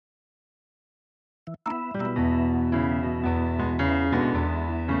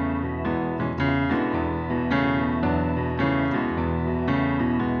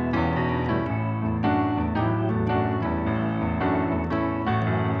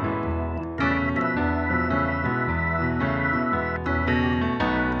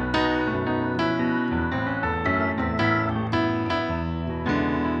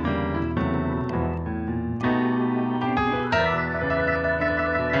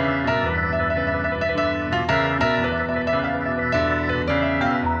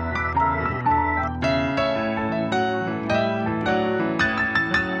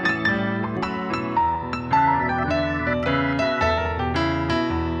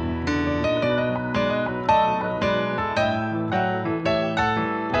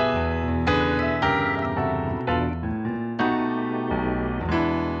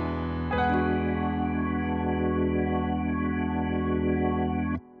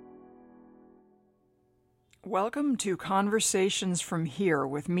Welcome to Conversations from Here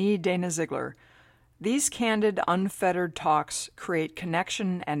with me, Dana Ziegler. These candid, unfettered talks create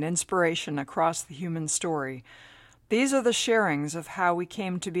connection and inspiration across the human story. These are the sharings of how we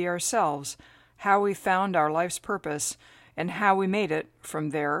came to be ourselves, how we found our life's purpose, and how we made it from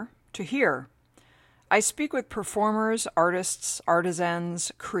there to here. I speak with performers, artists,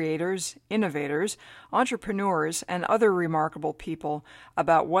 artisans, creators, innovators, entrepreneurs, and other remarkable people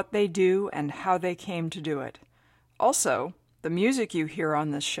about what they do and how they came to do it. Also, the music you hear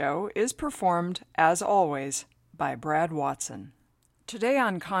on this show is performed, as always, by Brad Watson. Today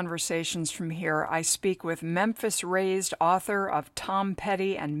on Conversations from Here, I speak with Memphis-raised author of Tom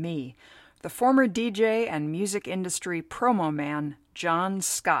Petty and Me, the former DJ and music industry promo man, John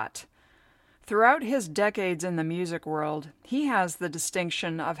Scott. Throughout his decades in the music world, he has the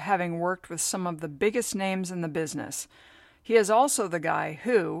distinction of having worked with some of the biggest names in the business. He is also the guy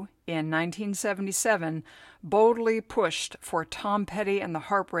who, in 1977, boldly pushed for Tom Petty and the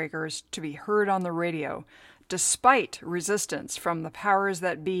Heartbreakers to be heard on the radio, despite resistance from the powers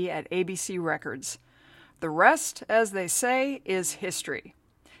that be at ABC Records. The rest, as they say, is history.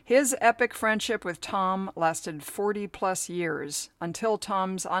 His epic friendship with Tom lasted 40-plus years, until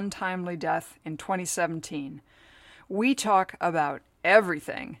Tom's untimely death in 2017. We talk about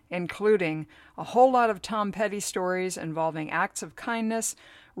everything, including a whole lot of Tom Petty stories involving acts of kindness,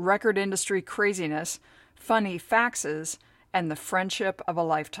 record industry craziness, funny faxes, and the friendship of a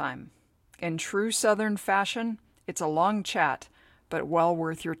lifetime. In true Southern fashion, it's a long chat, but well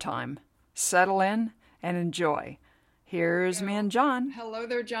worth your time. Settle in and enjoy. Here's me and John. Hello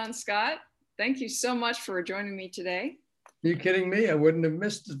there, John Scott. Thank you so much for joining me today. You kidding me? I wouldn't have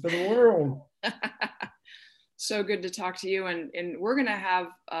missed it for the world. So good to talk to you. And we're going to have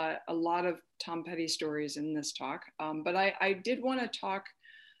a lot of Tom Petty stories in this talk. But I did want to talk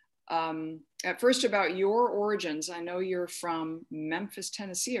at first about your origins. I know you're from Memphis,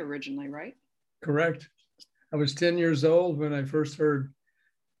 Tennessee originally, right? Correct. I was 10 years old when I first heard.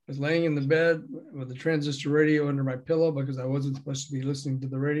 I was laying in the bed with the transistor radio under my pillow because I wasn't supposed to be listening to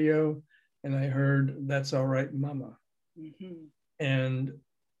the radio. And I heard "That's All Right, Mama." Mm-hmm. And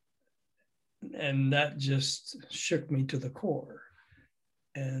that just shook me to the core.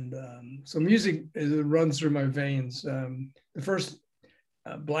 And so music runs through my veins. The first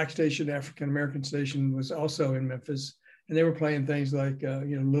Black station, African-American station, was also in Memphis. And they were playing things like,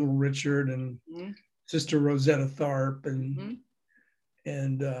 Little Richard and mm-hmm. Sister Rosetta Tharpe and mm-hmm.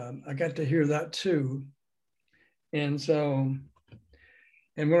 And I got to hear that too. And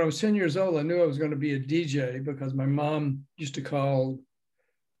when I was 10 years old, I knew I was going to be a DJ because my mom used to call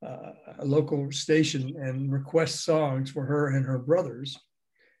a local station and request songs for her and her brothers.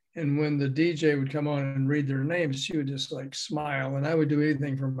 And when the DJ would come on and read their names, she would just like smile, and I would do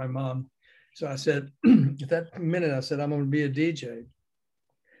anything for my mom. So I said, at that minute, I said, I'm going to be a DJ.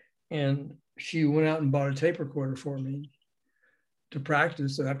 And she went out and bought a tape recorder for me to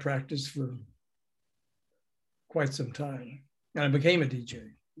practice, and I practiced for quite some time. And I became a DJ.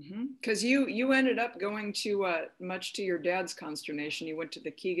 Because you ended up going to, much to your dad's consternation, you went to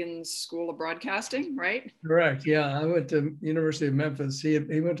the Keegan School of Broadcasting, right? Correct, yeah. I went to University of Memphis. He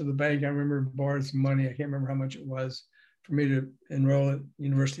went to the bank. I remember borrowed some money. I can't remember how much it was for me to enroll at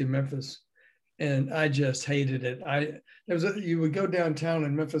University of Memphis. And I just hated it. You would go downtown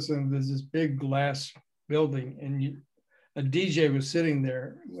in Memphis and there's this big glass building, and a DJ was sitting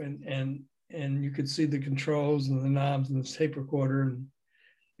there, and you could see the controls and the knobs and the tape recorder,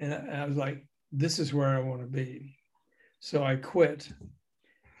 and I was like, this is where I want to be. So I quit,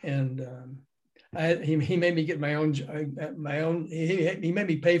 and he made me get my own. He made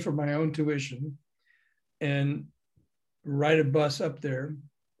me pay for my own tuition, and ride a bus up there,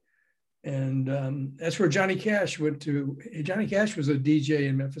 And that's where Johnny Cash went to. Johnny Cash was a DJ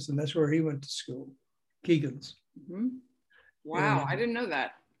in Memphis, and that's where he went to school, Keegan's. Mm-hmm. Wow, I didn't know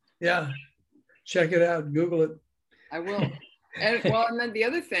that. Yeah, check it out, Google it. I will. And well, and then the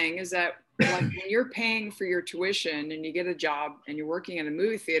other thing is that like when you're paying for your tuition and you get a job and you're working at a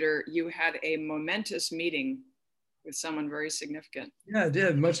movie theater, you had a momentous meeting with someone very significant. Yeah, I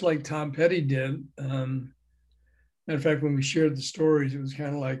did, much like Tom Petty did. Matter of fact, when we shared the stories, it was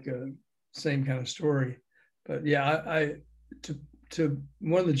kind of like a same kind of story. But yeah, to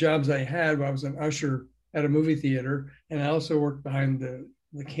one of the jobs I had, I was an usher at a movie theater, and I also worked behind the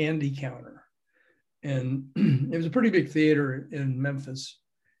candy counter. And it was a pretty big theater in Memphis,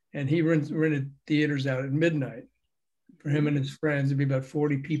 and he rented theaters out at midnight for him and his friends. It'd be about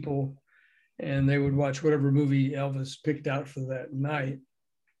 40 people, and they would watch whatever movie Elvis picked out for that night.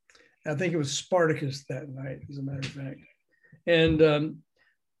 I think it was Spartacus that night, as a matter of fact.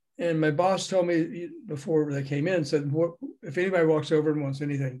 And my boss told me before they came in, said, if anybody walks over and wants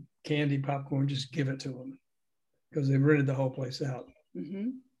anything, candy, popcorn, just give it to them, because they rented the whole place out. Mm-hmm.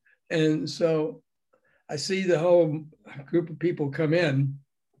 And so I see the whole group of people come in,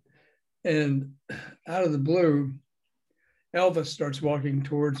 and out of the blue, Elvis starts walking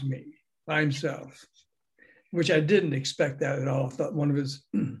towards me by himself, which I didn't expect that at all. I thought one of his,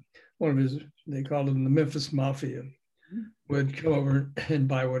 they called him the Memphis Mafia, would come over and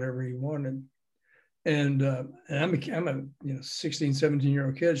buy whatever he wanted. And I'm a 16,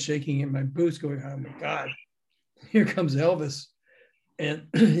 17-year-old kid shaking in my boots going, oh my God, here comes Elvis. And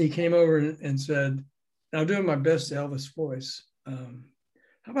he came over and said, I'm doing my best Elvis voice.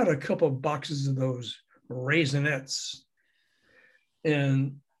 How about a couple of boxes of those Raisinets?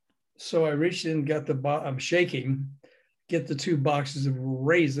 And so I reached in and got I'm shaking, get the 2 boxes of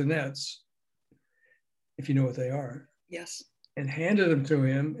Raisinets, if you know what they are. Yes. And handed them to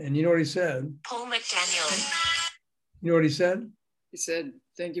him. And you know what he said? Paul McDaniel. You know what he said? He said,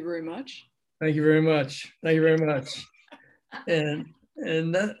 thank you very much. Thank you very much. Thank you very much. And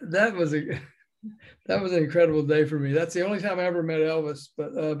that was an incredible day for me. That's the only time I ever met Elvis.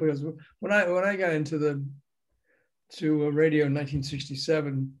 But because when I got into radio in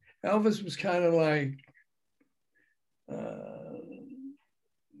 1967, Elvis was kind of like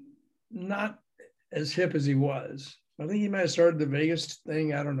not as hip as he was. I think he might have started the Vegas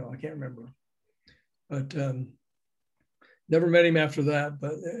thing. I don't know. I can't remember. But never met him after that.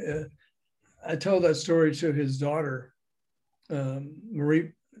 But I told that story to his daughter,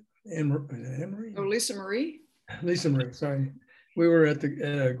 Marie. Marie? Oh, Lisa Marie? Lisa Marie, sorry. We were at the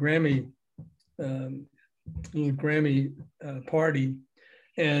Grammy, little Grammy party,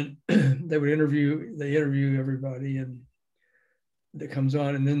 and they interview everybody, and that comes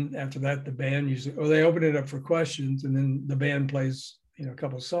on, and then after that the band usually, they open it up for questions, and then the band plays a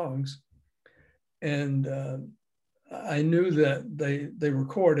couple of songs. And I knew that they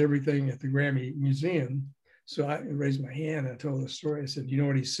record everything at the Grammy Museum, so I raised my hand and I told the story. I said, you know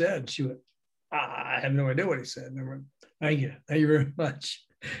what he said? She went, I have no idea what he said. And I went, thank you very much.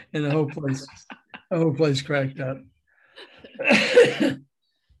 And the whole place cracked up.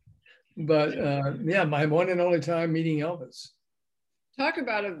 But yeah, my one and only time meeting Elvis. Talk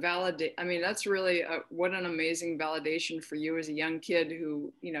about that's really what an amazing validation for you as a young kid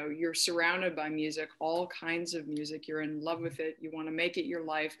who, you're surrounded by music, all kinds of music. You're in love with it. You want to make it your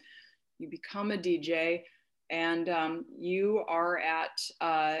life. You become a DJ, and you are at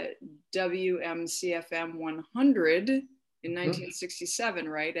WMCFM 100 in 1967,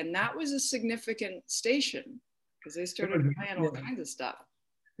 right? And that was a significant station because they started playing all kinds of stuff.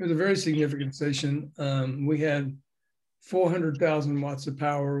 It was a very significant station. We had 400,000 watts of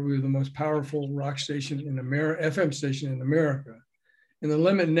power. We were the most powerful rock station in America, FM station in America. And the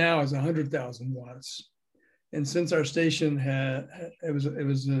limit now is 100,000 watts. And since our station it was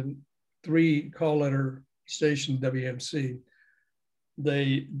a 3 call letter station, WMC,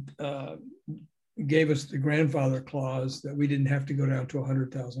 they gave us the grandfather clause that we didn't have to go down to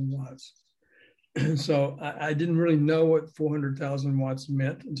 100,000 watts. So I didn't really know what 400,000 watts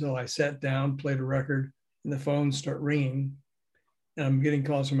meant until I sat down, played a record, and the phones start ringing. And I'm getting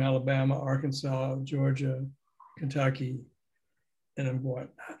calls from Alabama, Arkansas, Georgia, Kentucky. And I'm going,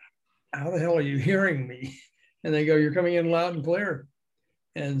 how the hell are you hearing me? And they go, you're coming in loud and clear.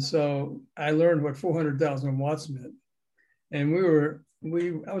 And so I learned what 400,000 watts meant. And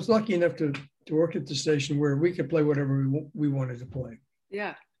I was lucky enough to work at the station where we could play whatever we wanted to play.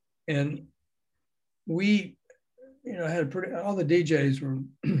 Yeah. And we, had all the DJs were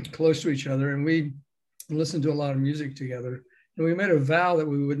close to each other, and we listened to a lot of music together. And we made a vow that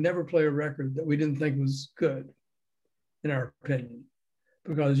we would never play a record that we didn't think was good, in our opinion.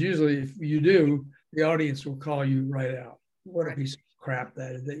 because usually if you do, the audience will call you right out. What a piece of crap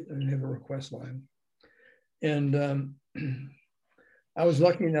that is. They have a request line. And I was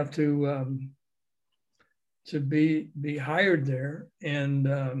lucky enough to be hired there. And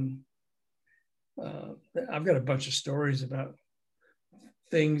I've got a bunch of stories about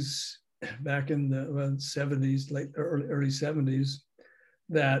things back in the 70s, early 70s,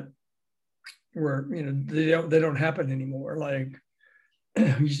 that were, they don't happen anymore. Like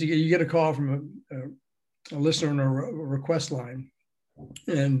you get a call from a listener on a request line,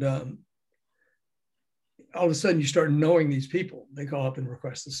 and all of a sudden you start knowing these people. They call up and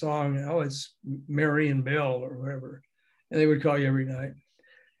request a song. Oh, it's Mary and Bill or whatever, and they would call you every night.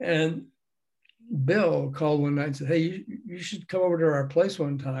 And Bill called one night and said, "Hey, you should come over to our place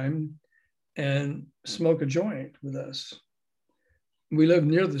one time and smoke a joint with us. We live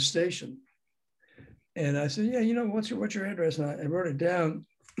near the station." And I said, "Yeah, what's your address?" And I wrote it down.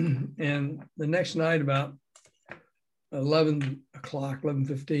 And the next night, about 11 o'clock,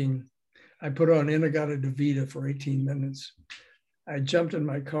 11:15, I put on In-A-Gadda-Da-Vida for 18 minutes. I jumped in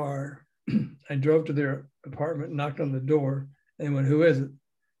my car. I drove to their apartment, knocked on the door, and they went, "Who is it?"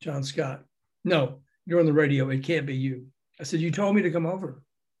 "John Scott." "No, you're on the radio. It can't be you." I said, "You told me to come over."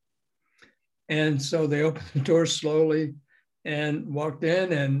 And so they opened the door slowly and walked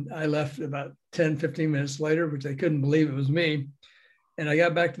in, and I left about 10, 15 minutes later, which they couldn't believe it was me. And I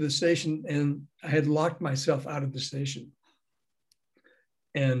got back to the station, and I had locked myself out of the station.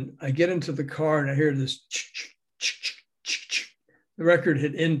 And I get into the car, and I hear this, the record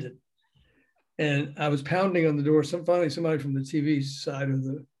had ended. And I was pounding on the door. Finally, somebody from the TV side of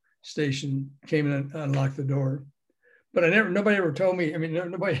the station came in and unlocked the door. But nobody ever told me,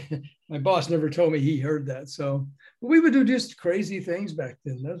 nobody, my boss never told me he heard that. So we would do just crazy things back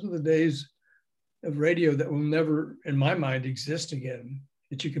then. Those were the days of radio that will never, in my mind, exist again,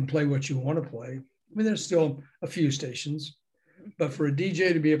 that you can play what you want to play. There's still a few stations, but for a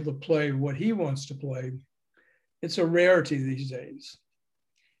DJ to be able to play what he wants to play, it's a rarity these days.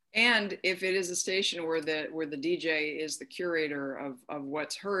 And if it is a station where the DJ is the curator of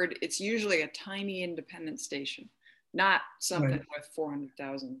what's heard, it's usually a tiny independent station, not something with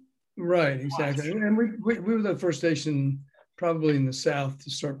 400,000. Right, exactly. And we were the first station probably in the South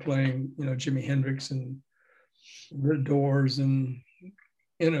to start playing, Jimi Hendrix and the Doors and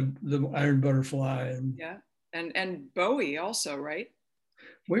the Iron Butterfly. And Bowie also, right?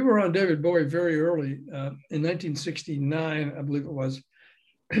 We were on David Bowie very early. In 1969, I believe it was,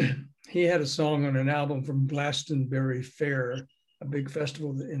 he had a song on an album from Glastonbury Fair, a big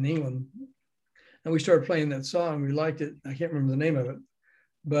festival in England. And we started playing that song. We liked it. I can't remember the name of it.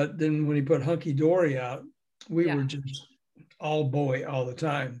 But then when he put Hunky Dory out, we were just all Bowie all the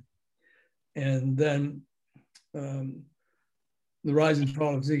time. And then The Rise and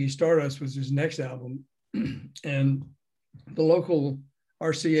Fall of Ziggy Stardust was his next album. And the local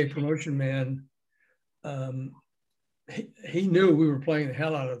RCA promotion man, he knew we were playing the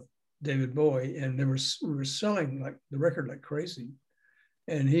hell out of David Bowie, and we were selling the record like crazy.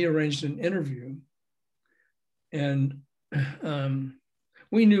 And he arranged an interview. And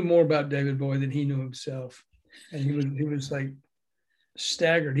we knew more about David Bowie than he knew himself. And he was like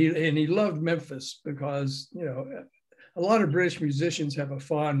staggered. He loved Memphis because, a lot of British musicians have a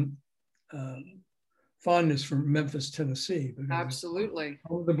fondness for Memphis, Tennessee. Absolutely.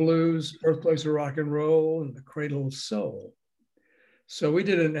 Home of the blues, birthplace of rock and roll, and the cradle of soul. So we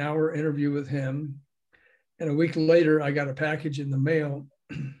did an hour interview with him. And a week later, I got a package in the mail.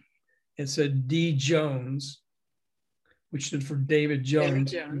 It said D. Jones, which stood for David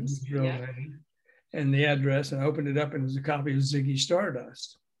Jones. David Jones, name, and the address. And I opened it up, and it was a copy of Ziggy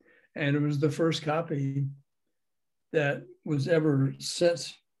Stardust. And it was the first copy that was ever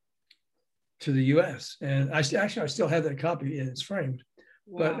sent to the US. And I still have that copy, and it's framed.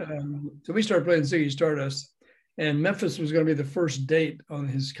 Wow. But so we started playing Ziggy Stardust, and Memphis was going to be the first date on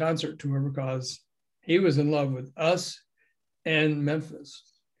his concert tour because he was in love with us and Memphis.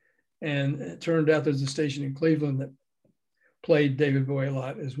 And it turned out there's a station in Cleveland that played David Bowie a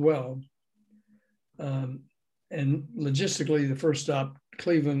lot as well. And logistically, the first stop,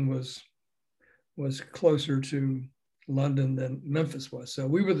 Cleveland, was closer to London than Memphis was. So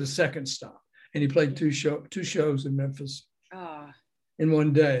we were the second stop. And he played two shows in Memphis in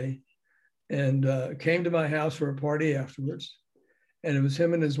one day, and came to my house for a party afterwards. And it was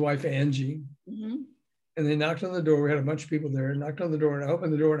him and his wife, Angie. Mm-hmm. And they knocked on the door. We had a bunch of people there, knocked on the door, and I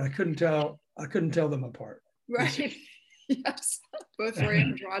opened the door, and I couldn't tell them apart. Right. Yes. Both very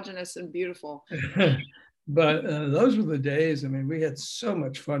androgynous and beautiful. But those were the days. We had so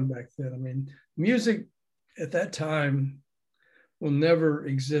much fun back then. Music at that time will never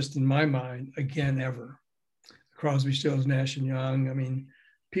exist in my mind again, ever. Crosby, Stills, Nash and Young. I mean,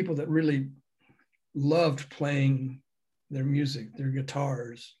 people that really loved playing their music, their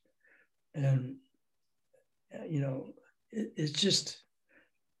guitars. And, you know, it's just,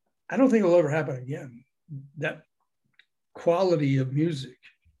 I don't think it'll ever happen again. That quality of music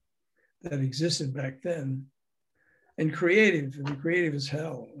that existed back then, and creative as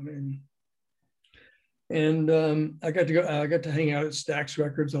hell. I mean, and I got to hang out at Stax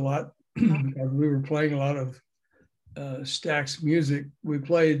Records a lot. We were playing a lot of Stax music.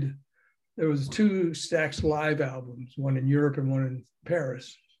 There was 2 Stax live albums, one in Europe and one in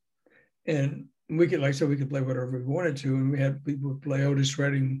Paris. And we could, like I said, we could play whatever we wanted to. And we would play Otis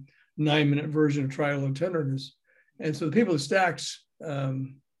Redding 9-minute version of Trial of Tenderness. And so the people at Stax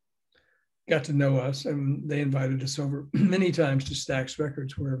got to know us, and they invited us over many times to Stax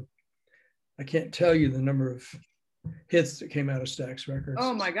Records, where I can't tell you the number of hits that came out of Stax Records.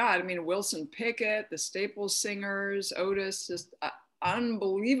 Oh my God. I mean, Wilson Pickett, the Staples Singers, Otis, just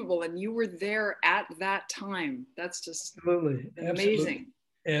unbelievable. And you were there at that time. That's just amazing. Absolutely.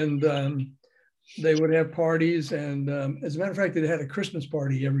 And they would have parties. And as a matter of fact, they had a Christmas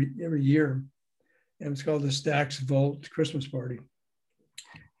party every year. And it was called the Stax Vault Christmas Party.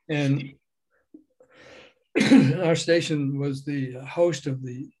 And our station was the host of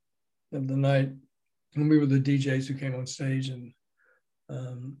the night, and we were the DJs who came on stage, and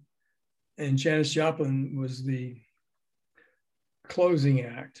Janis Joplin was the closing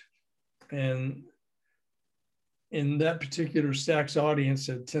act. And in that particular Stax audience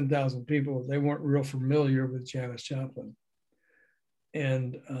of 10,000 people, they weren't real familiar with Janis Joplin.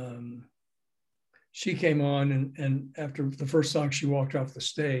 And she came on, and after the first song, she walked off the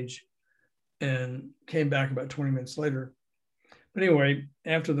stage and came back about 20 minutes later. But anyway,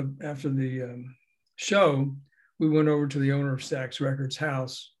 after the show, we went over to the owner of Stax Records'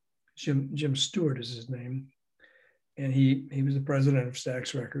 house. Jim Stewart is his name. And he was the president of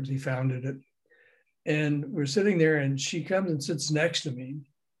Stax Records. He founded it. And we're sitting there, and she comes and sits next to me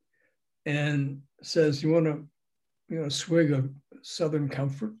and says, "You want to, swig of Southern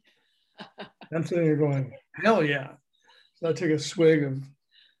Comfort?" I'm sitting there going, "Hell yeah." So I took a swig of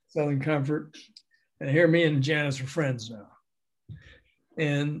Southern Comfort, and here me and Janis are friends now.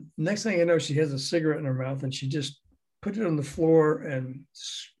 And next thing I know, she has a cigarette in her mouth, and she just put it on the floor and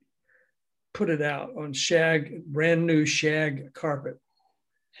put it out on brand new shag carpet.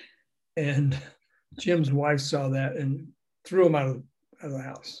 And Jim's wife saw that and threw him out of the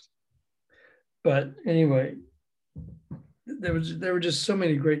house. But anyway, there were just so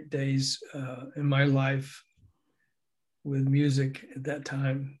many great days in my life with music at that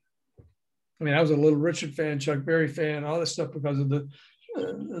time. I mean, I was a Little Richard fan, Chuck Berry fan, all this stuff because of the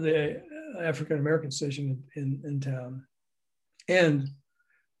African American station in town. And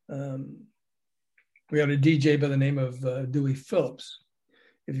we had a DJ by the name of Dewey Phillips.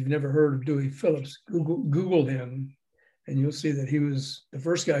 If you've never heard of Dewey Phillips, Google him, and you'll see that he was the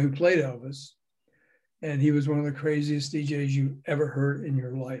first guy who played Elvis. And he was one of the craziest DJs you've ever heard in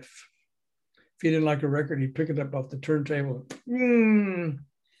your life. If he didn't like a record, he'd pick it up off the turntable.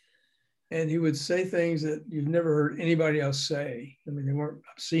 And he would say things that you've never heard anybody else say. I mean, they weren't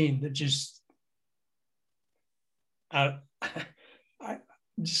obscene. They just, I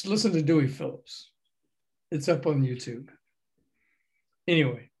just listen to Dewey Phillips. It's up on YouTube.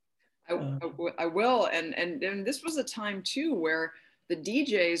 Anyway. I will. And this was a time too where the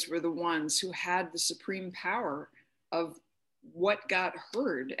DJs were the ones who had the supreme power of what got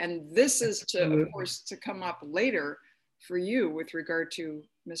heard. And this is of course, to come up later for you with regard to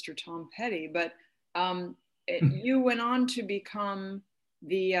Mr. Tom Petty. But you went on to become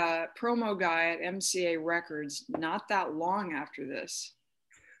the promo guy at MCA Records not that long after this.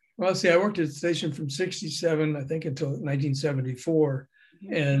 Well, see, I worked at the station from 67, I think, until 1974.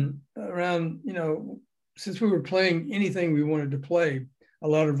 Mm-hmm. And around, since we were playing anything we wanted to play, a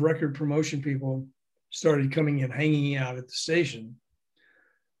lot of record promotion people started coming and hanging out at the station.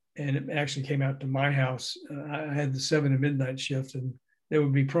 And it actually came out to my house. I had the 7 to midnight shift, and there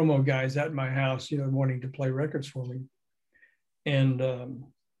would be promo guys at my house, wanting to play records for me. And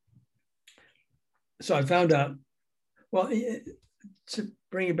so I found out, well, to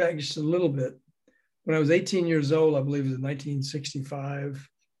bring it back just a little bit, when I was 18 years old, I believe it was 1965,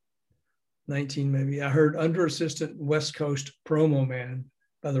 19 maybe, I heard Under Assistant West Coast Promo Man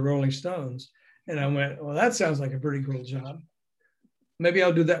by the Rolling Stones. And I went, well, that sounds like a pretty cool job. Maybe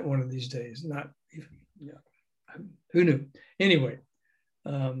I'll do that one of these days. Not even, who knew? Anyway,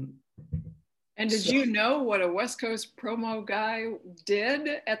 And did So, you know what a West Coast promo guy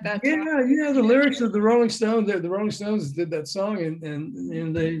did at that time? yeah, the lyrics of the Rolling Stones. The Rolling Stones did that song,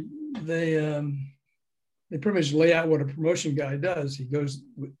 and they pretty much lay out what a promotion guy does. He goes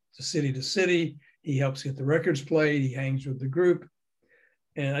to city. He helps get the records played. He hangs with the group,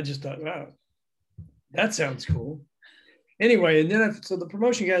 and I just thought, wow, that sounds cool. Anyway, and then so the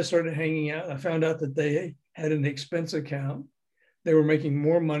promotion guys started hanging out. I found out that they had an expense account. They were making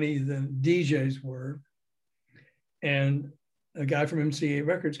more money than DJs were, and a guy from MCA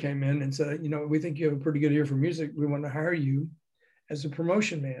Records came in and said, we think you have a pretty good ear for music. We want to hire you as a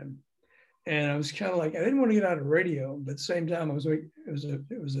promotion man. And I was kind of like, I didn't want to get out of radio, but at the same time, it was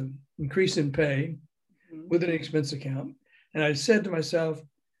an increase in pay with an expense account. And I said to myself,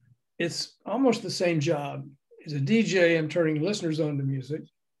 it's almost the same job. As a DJ, I'm turning listeners on to music.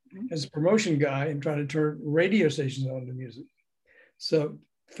 As a promotion guy, I'm trying to turn radio stations on to music. So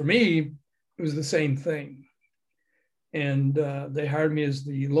for me, it was the same thing. And they hired me as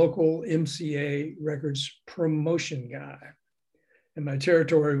the local MCA Records promotion guy. And my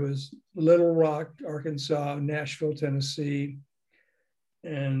territory was Little Rock, Arkansas, Nashville, Tennessee,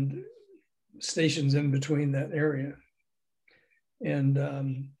 and stations in between that area. And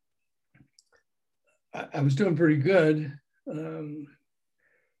I was doing pretty good.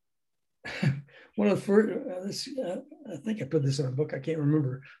 One of the first, I think I put this in a book, I can't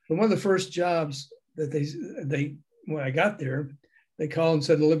remember. But one of the first jobs that they when I got there, they called and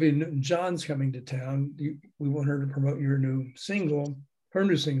said, Olivia Newton-John's coming to town. We want her to promote her new single,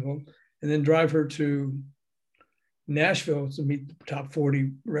 and then drive her to Nashville to meet the top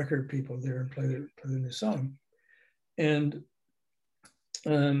 40 record people there and play the new song. And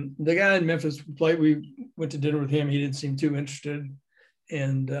the guy in Memphis we went to dinner with him. He didn't seem too interested.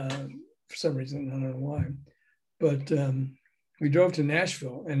 And for some reason, I don't know why. But we drove to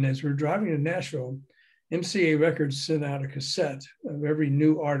Nashville. And as we were driving to Nashville, MCA Records sent out a cassette of every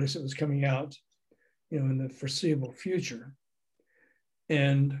new artist that was coming out, in the foreseeable future.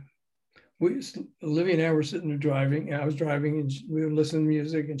 And Olivia and I were sitting there driving, and I was driving, and we would listen to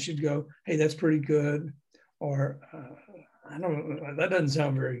music, and she'd go, "Hey, that's pretty good," or "I don't know, that doesn't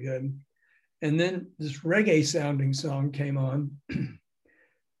sound very good." And then this reggae sounding song came on,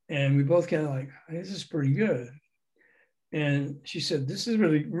 and we both kind of like, "Hey, this is pretty good." And she said, "This is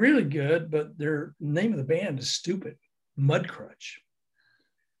really, really good, but their name of the band is stupid, Mudcrutch."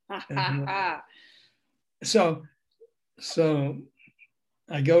 So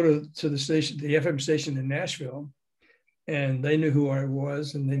I go to the station, the FM station in Nashville, and they knew who I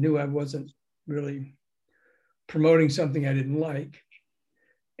was, and they knew I wasn't really promoting something I didn't like.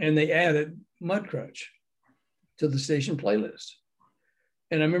 And they added Mudcrutch to the station playlist.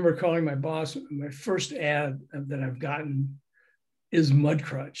 And I remember calling my boss, my first ad that I've gotten is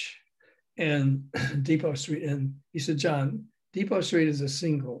Mudcrutch and Depot Street. And he said, "John, Depot Street is a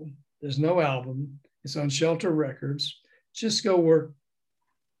single. There's no album. It's on Shelter Records. Just go work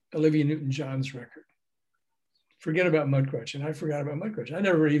Olivia Newton-John's record. Forget about Mudcrutch." And I forgot about Mudcrutch. I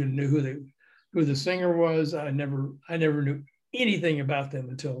never even knew who the singer was. I never knew anything about them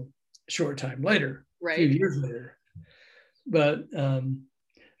until a short time later, right. A few years later. But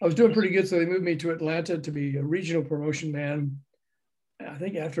I was doing pretty good. So they moved me to Atlanta to be a regional promotion man. I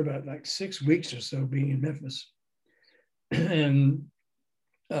think after about like 6 weeks or so being in Memphis. And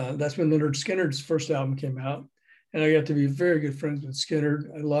that's when Lynyrd Skynyrd's first album came out. And I got to be very good friends with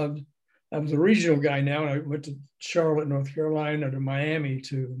Skynyrd. I was a regional guy now, and I went to Charlotte, North Carolina, to Miami,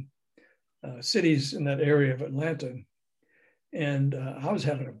 to cities in that area of Atlanta. And I was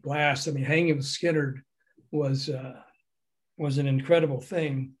having a blast. I mean, hanging with Skynyrd was an incredible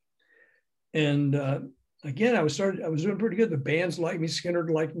thing. And again, I was doing pretty good. The bands liked me, Skynyrd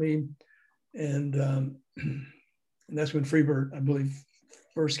liked me. And that's when Freebird, I believe,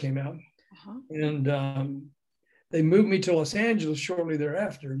 first came out. Uh-huh. And they moved me to Los Angeles shortly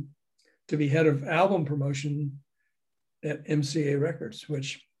thereafter to be head of album promotion at MCA Records,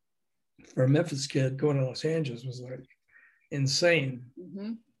 which for a Memphis kid going to Los Angeles was like insane.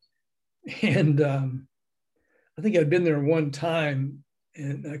 Mm-hmm. And I think I'd been there one time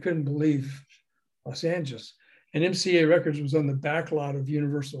and I couldn't believe Los Angeles. And MCA Records was on the back lot of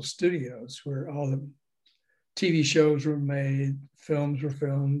Universal Studios, where all the TV shows were made, films were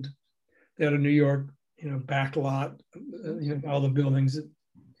filmed. They had a New York, back lot, all the buildings that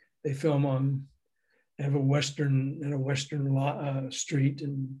they film on. They have a western street.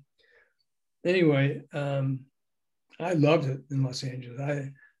 And anyway, I loved it in Los Angeles.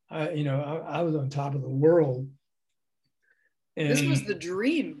 I was on top of the world. And this was the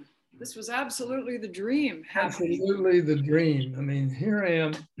dream. This was absolutely the dream happening. Absolutely the dream. I mean, here I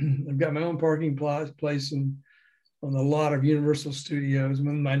am. I've got my own parking place on the lot of Universal Studios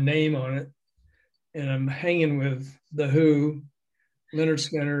with my name on it. And I'm hanging with The Who, Leonard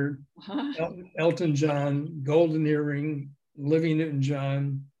Skinner, Elton John, Golden Earring, Olivia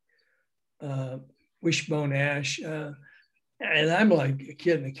Newton-John, Wishbone Ash. And I'm like a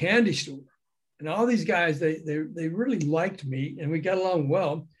kid in a candy store. And all these guys, they really liked me, and we got along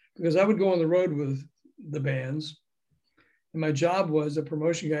well because I would go on the road with the bands. And my job was a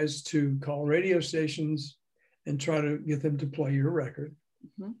promotion guys to call radio stations and try to get them to play your record.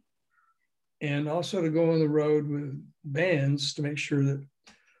 Mm-hmm. And also to go on the road with bands to make sure that,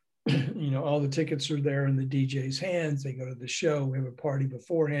 you know, all the tickets are there in the DJ's hands. They go to the show, we have a party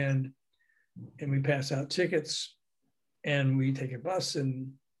beforehand, and we pass out tickets, and we take a bus,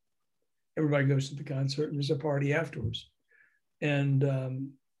 and everybody goes to the concert, and there's a party afterwards.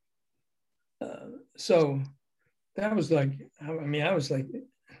 And so that was like, I mean, I was like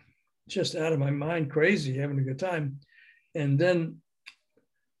just out of my mind, crazy, having a good time. And then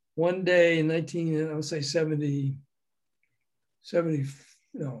one day in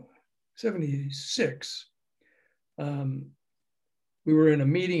 76, we were in a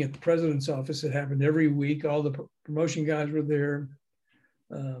meeting at the president's office. It happened every week. All the promotion guys were there,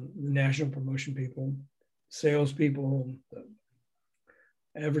 the national promotion people, salespeople,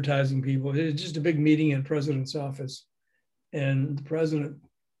 advertising people. It was just a big meeting in the president's office. And the president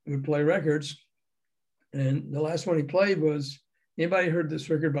would play records. And the last one he played was, anybody heard this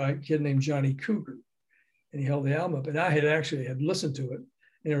record by a kid named Johnny Cougar? And he held the album up. And I had listened to it.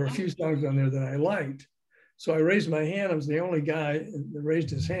 And there were a few songs on there that I liked. So I raised my hand. I was the only guy that raised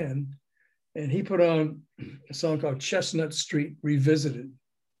his hand. And he put on a song called Chestnut Street Revisited.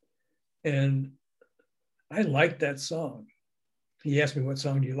 And I liked that song. He asked me, what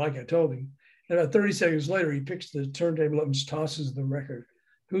song do you like? I told him. And about 30 seconds later, he picks the turntable up and just tosses the record.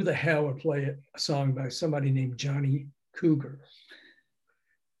 Who the hell would play a song by somebody named Johnny Cougar?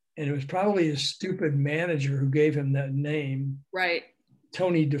 And it was probably his stupid manager who gave him that name. Right.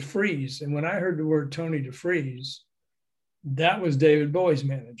 Tony DeFries. And when I heard the word Tony DeFries, that was David Bowie's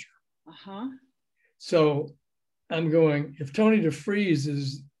manager. Uh-huh. So I'm going, if Tony DeFries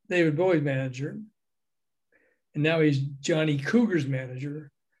is David Bowie's manager, and now he's Johnny Cougar's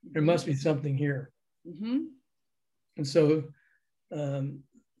manager, there must be something here. Mm-hmm. And so I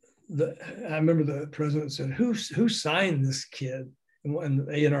remember the president said, who signed this kid? And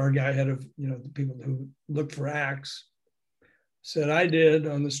the A&R guy, head of, you know, the people who looked for acts, said, I did,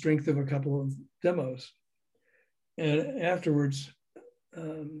 on the strength of a couple of demos. And afterwards,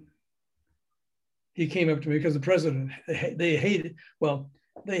 he came up to me because the president, they hated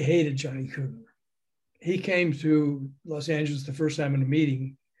Johnny Cougar. He came to Los Angeles the first time in a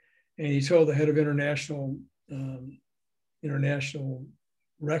meeting, and he told the head of international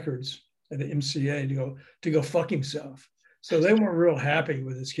records at the MCA to go fuck himself. So they weren't real happy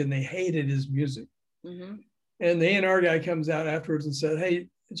with this kid, and they hated his music. Mm-hmm. And the A&R guy comes out afterwards and said, hey,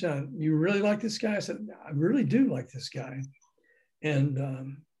 John, you really like this guy? I said, I really do like this guy. And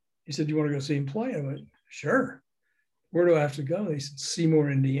he said, do you want to go see him play? I went, sure. Where do I have to go? He said,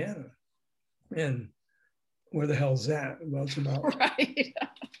 Seymour, Indiana. And where the hell's that? Well, it's about right.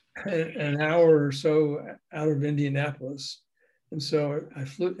 an hour or so out of Indianapolis. And so I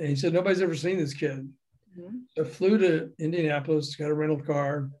flew, and he said, nobody's ever seen this kid. Mm-hmm. So I flew to Indianapolis, got a rental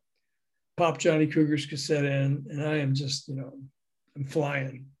car, popped Johnny Cougar's cassette in, and I am just, you know, I'm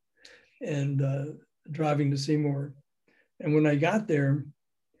flying and driving to Seymour. And when I got there,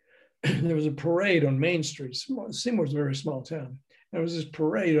 there was a parade on Main Street. Seymour's a very small town. There was this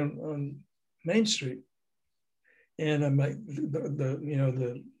parade on Main Street. And I'm like,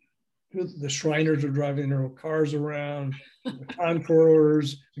 the Shriners are driving their cars around, the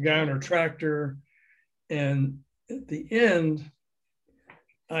Concours, the guy on a tractor. And at the end,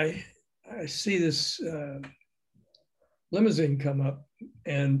 I see this limousine come up,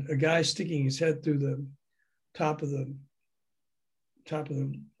 and a guy sticking his head through the top of the what do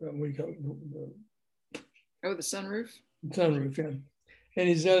you call it? The sunroof? Sunroof, yeah. And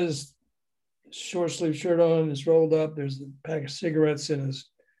he's got his short sleeve shirt on, it's rolled up. There's a pack of cigarettes in his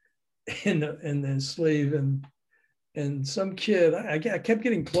sleeve, and some kid. I kept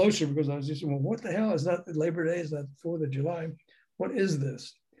getting closer because I was just, well, what the hell? It's not Labor Day. It's not 4th of July. What is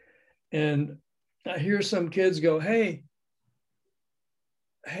this? And I hear some kids go, hey,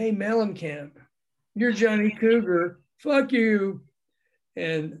 Mellencamp, you're Johnny Cougar. Fuck you.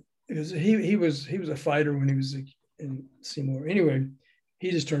 And because he was a fighter when he was in Seymour. Anyway,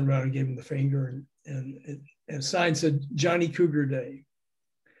 he just turned around and gave him the finger, and a sign said Johnny Cougar Day.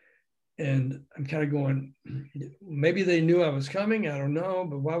 And I'm kind of going, maybe they knew I was coming. I don't know,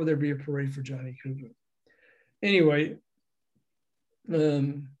 but why would there be a parade for Johnny Cougar? Anyway,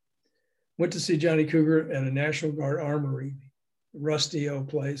 went to see Johnny Cougar at a National Guard armory, rusty old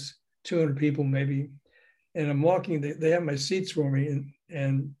place, 200 people maybe. And I'm walking, they have my seats for me.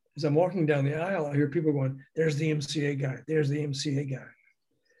 And as I'm walking down the aisle, I hear people going, there's the MCA guy, there's the MCA guy.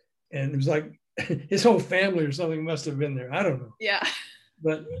 And it was like his whole family or something must have been there. I don't know. Yeah.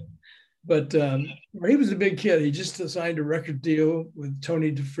 But he was a big kid. He just signed a record deal with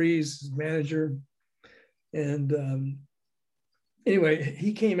Tony DeFries, his manager. And anyway,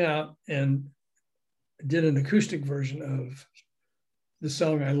 he came out and did an acoustic version of the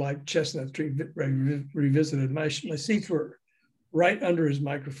song I liked, Chestnut Street Revisited. My seats were right under his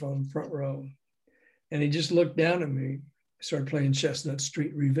microphone, front row. And he just looked down at me, started playing Chestnut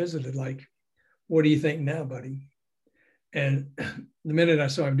Street Revisited, like, what do you think now, buddy? And the minute I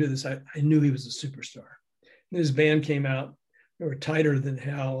saw him do this, I knew he was a superstar. And his band came out, they were tighter than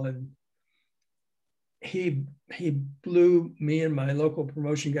hell. And he blew me and my local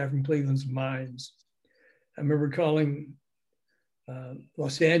promotion guy from Cleveland's minds. I remember calling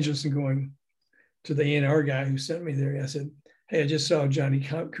Los Angeles and going to the A&R guy who sent me there. I said, hey, I just saw Johnny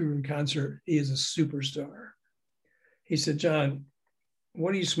Cougar in concert. He is a superstar. He said, John,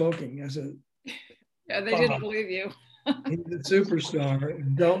 what are you smoking? I said, yeah, they didn't believe you. He's a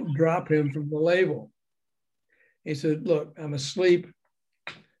superstar. Don't drop him from the label. He said, look, I'm asleep.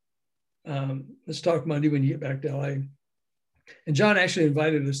 Let's talk Monday when you get back to LA. And John actually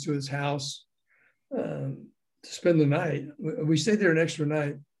invited us to his house to spend the night. We stayed there an extra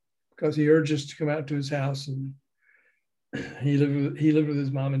night because he urged us to come out to his house. And he lived with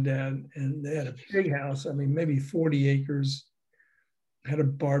his mom and dad, and they had a big house. I mean, maybe 40 acres, had a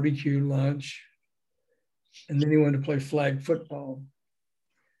barbecue lunch. And then he wanted to play flag football.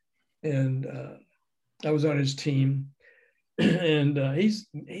 And I was on his team. And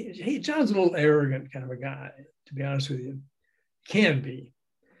John's a little arrogant kind of a guy, to be honest with you. Can be.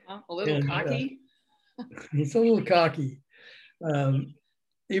 A little cocky. He's a little cocky,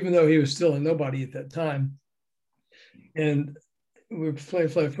 even though he was still a nobody at that time. And we were playing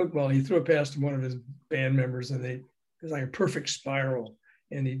flag football. He threw it past one of his band members, and it was like a perfect spiral.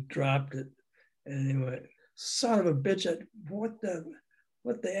 And he dropped it. And he went, son of a bitch, what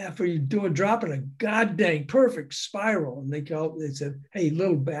the F are you doing, dropping a goddamn perfect spiral? And they said, hey,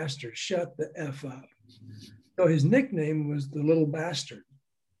 little bastard, shut the F up. So his nickname was the Little Bastard.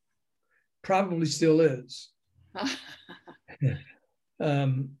 Probably still is.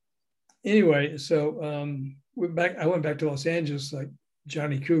 Anyway, so I went back to Los Angeles, like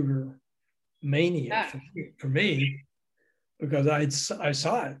Johnny Cougar mania for me, because I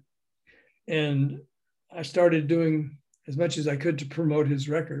saw it. And I started doing as much as I could to promote his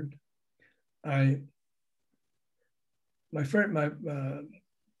record. My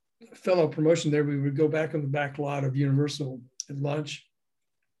fellow promotion there, we would go back on the back lot of Universal at lunch,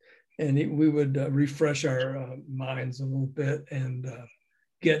 and we would refresh our minds a little bit and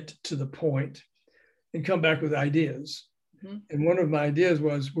get to the point and come back with ideas. Mm-hmm. And one of my ideas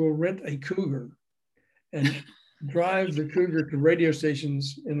was, we'll rent a Cougar and drive the Cougar to radio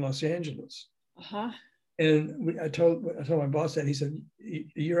stations in Los Angeles. Uh-huh. And I told my boss that. He said,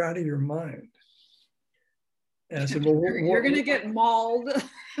 you're out of your mind. And I said, well, you're going to get mauled.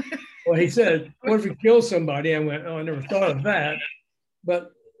 Well, he said, what if we kill somebody? I went, oh, I never thought of that.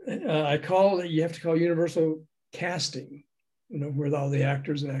 But you have to call Universal Casting, where all the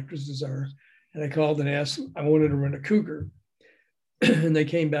actors and actresses are. And I called and asked, I wanted to rent a Cougar. And they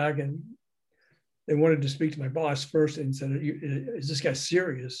came back and they wanted to speak to my boss first and said, is this guy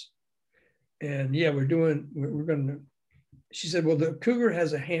serious? And yeah, we're going to, she said, well, the Cougar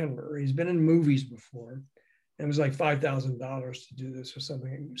has a handler. He's been in movies before. And it was like $5,000 to do this or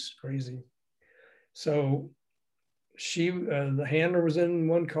something. It was crazy. So the handler was in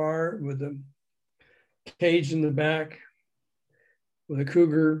one car with a cage in the back with a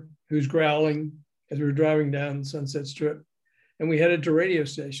Cougar who's growling as we were driving down Sunset Strip. And we headed to radio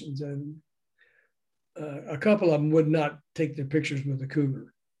stations, and a couple of them would not take their pictures with the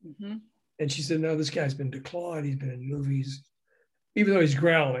Cougar. Mm-hmm. And she said, no, this guy's been declawed. He's been in movies, even though he's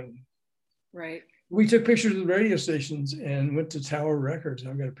growling. Right. We took pictures of the radio stations and went to Tower Records.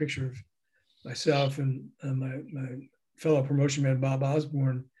 I've got a picture of myself and my fellow promotion man, Bob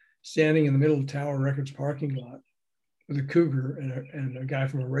Osborne, standing in the middle of Tower Records parking lot with a Cougar and a guy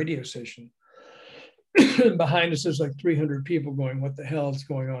from a radio station. Behind us, there's like 300 people going, what the hell is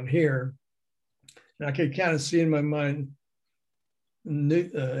going on here? And I could kind of see in my mind,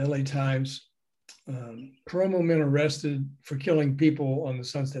 LA Times, promo men arrested for killing people on the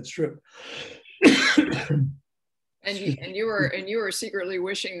Sunset Strip. And you were secretly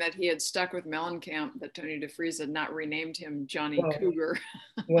wishing that he had stuck with Mellencamp, that Tony DeFries had not renamed him Johnny Cougar.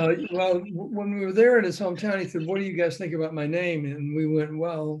 well, when we were there in his hometown, he said, "What do you guys think about my name?" And we went,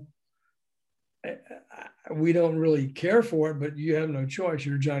 "Well, we don't really care for it, but you have no choice.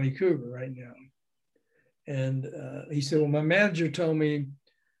 You're Johnny Cougar right now." And he said, "Well, my manager told me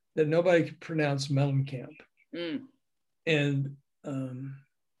that nobody could pronounce Mellencamp, and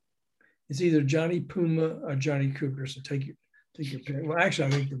it's either Johnny Puma or Johnny Cougar. So take your pick." Well, actually,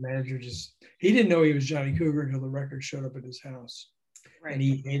 I think the manager he didn't know he was Johnny Cougar until the record showed up at his house. Right. And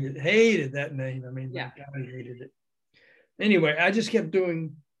he hated that name. I mean, yeah. God, he hated it. Anyway, I just kept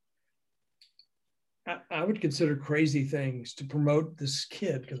doing, I would consider crazy things to promote this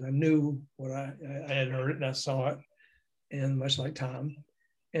kid, because I knew what I had heard it and I saw it, and much like Tom.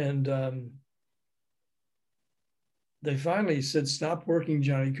 And they finally said, "Stop working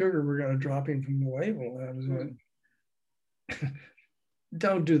Johnny Cougar. We're going to drop him from the label." And I was going,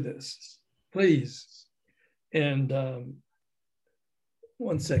 "Don't do this, please." And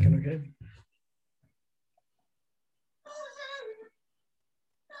 1 second, okay?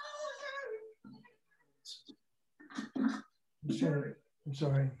 I'm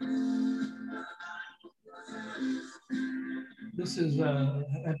sorry. This is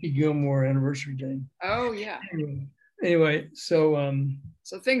Happy Gilmore anniversary day. Oh yeah. Anyway, so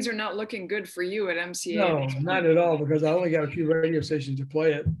things are not looking good for you at MCA. No, not at all, because I only got a few radio stations to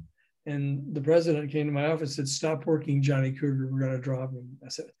play it. And the president came to my office and said, "Stop working Johnny Cougar. We're going to drop him." I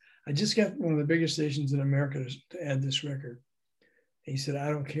said, "I just got one of the biggest stations in America to add this record." And he said, "I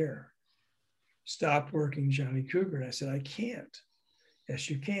don't care. Stop working Johnny Cougar." And I said, "I can't." "Yes,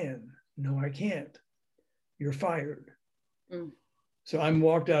 you can." "No, I can't. You're fired." So I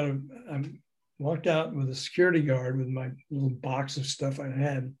walked out with a security guard with my little box of stuff I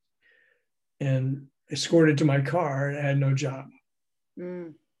had, and escorted to my car, and I had no job.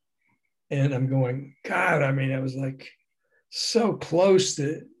 And I'm going, God, I mean, I was like so close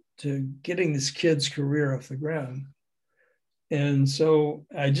to getting this kid's career off the ground. And so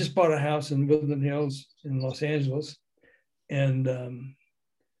I just bought a house in Woodland Hills in Los Angeles, and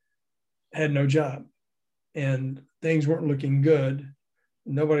had no job. And things weren't looking good.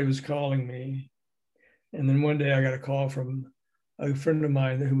 Nobody was calling me. And then one day I got a call from a friend of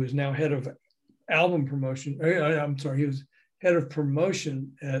mine who was now head of album promotion. I'm sorry, he was head of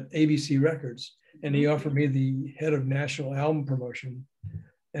promotion at ABC Records. And he offered me the head of national album promotion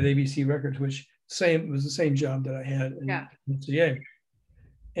at ABC Records, which was the same job that I had in MCA.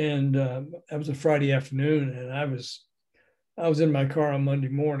 And that was a Friday afternoon, and I was in my car on Monday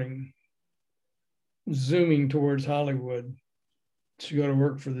morning, zooming towards Hollywood to go to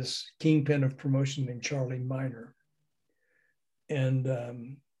work for this kingpin of promotion named Charlie Miner. And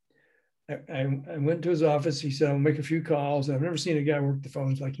I went to his office. He said, "I'll make a few calls." I've never seen a guy work the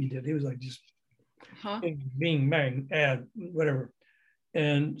phones like he did. He was like just bing, bang, add, whatever.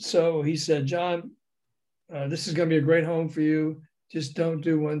 And so he said, "John, this is going to be a great home for you. Just don't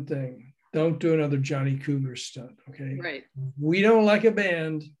do one thing. Don't do another Johnny Cougar stunt, okay? Right. We don't like a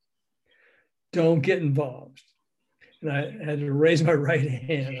band. Don't get involved." And I had to raise my right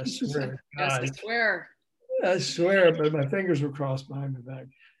hand. I swear. I swear, but my fingers were crossed behind my back,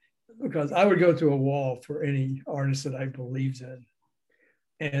 because I would go through a wall for any artist that I believed in.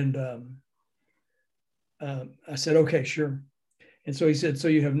 And I said, "Okay, sure." And so he said, "So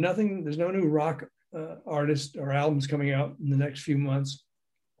you have nothing, there's no new rock artist or albums coming out in the next few months.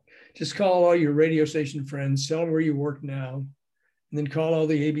 Just call all your radio station friends, tell them where you work now, and then call all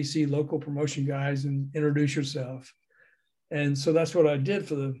the ABC local promotion guys and introduce yourself." And so that's what I did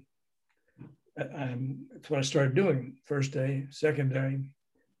that's what I started doing. First day, second day,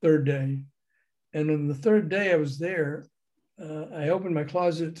 third day. And on the third day I was there, I opened my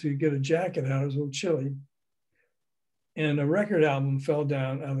closet to get a jacket out. It was a little chilly. And a record album fell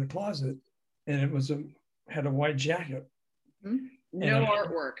down out of the closet, and it had a white jacket. No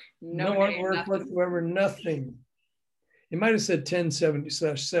artwork. No artwork whatsoever, nothing. It might have said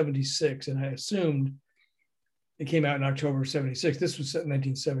 1070/76, and I assumed it came out in October of 76. This was set in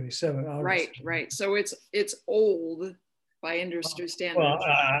 1977. Obviously. Right. So it's old by industry standards. Well,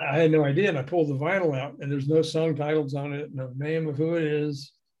 I had no idea, and I pulled the vinyl out, and there's no song titles on it, no name of who it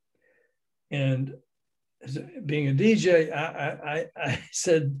is. And being a DJ, I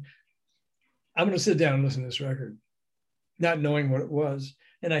said, "I'm going to sit down and listen to this record," not knowing what it was.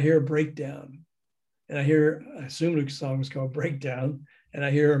 And I hear a breakdown, and I assumed the song was called Breakdown, and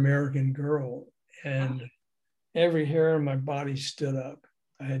I hear American Girl, and every hair on my body stood up.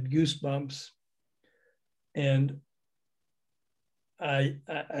 I had goosebumps. And I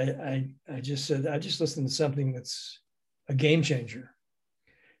just said, I just listened to something that's a game changer.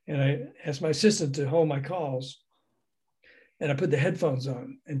 And I asked my assistant to hold my calls. And I put the headphones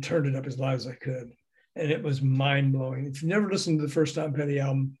on and turned it up as loud as I could. And it was mind blowing. If you never listened to the first Tom Petty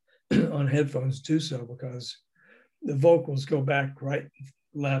album on headphones, do so, because the vocals go back, right,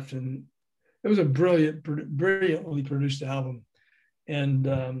 left. And it was a brilliantly produced album.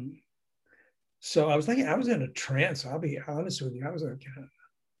 And so I was thinking, I was in a trance. I'll be honest with you. I was in a kind of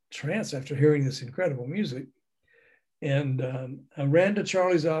trance after hearing this incredible music. And I ran to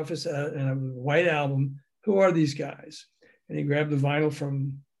Charlie's office and a white album. Who are these guys? And he grabbed the vinyl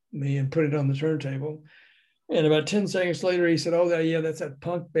from me and put it on the turntable. And about 10 seconds later, he said, oh, yeah, that's that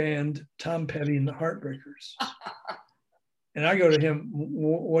punk band, Tom Petty and the Heartbreakers. And I go to him,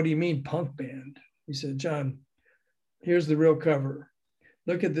 what do you mean punk band? He said, John, here's the real cover.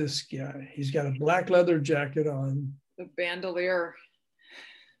 Look at this guy. He's got a black leather jacket on. The bandolier.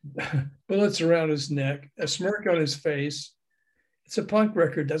 Bullets around his neck, a smirk on his face. It's a punk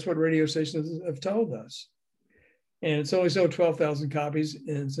record. That's what radio stations have told us. And it's only sold 12,000 copies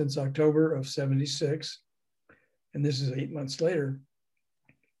since October of 76. And this is 8 months later.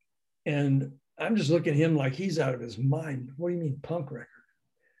 And I'm just looking at him like he's out of his mind. What do you mean punk record?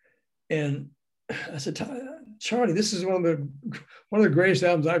 And I said, Charlie, this is one of the greatest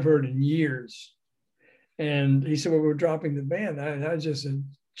albums I've heard in years. And he said, well, we're dropping the band. And I just said,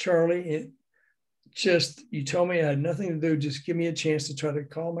 Charlie, you told me I had nothing to do. Just give me a chance to try to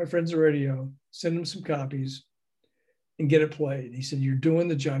call my friends at radio, send them some copies, and get it played. He said, you're doing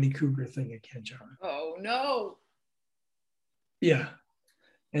the Johnny Cougar thing again, John. Oh, no. Yeah.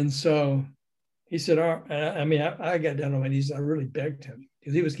 And so he said, I got down on my knees. I really begged him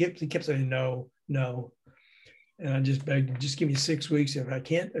because he kept saying, no. And I just begged him, just give me 6 weeks. If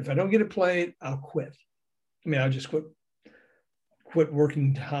I don't get it played, I'll quit. I'll just quit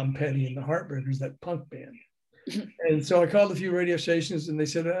working Tom Petty and the Heartbreakers, that punk band. And so I called a few radio stations and they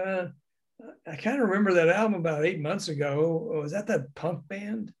said, I kind of remember that album about 8 months ago. Was that punk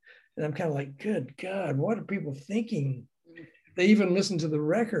band? And I'm kind of like, good God, what are people thinking? They even listened to the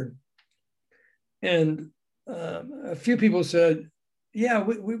record. And a few people said, yeah,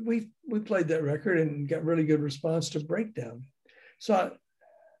 we played that record and got really good response to Breakdown. So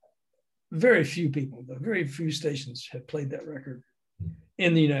very few stations had played that record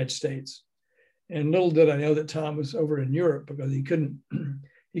in the United States. And little did I know that Tom was over in Europe because he couldn't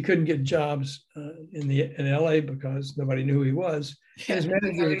get jobs in LA because nobody knew who he was. Yeah, his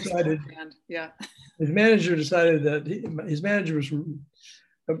manager decided. Yeah. His manager decided that his manager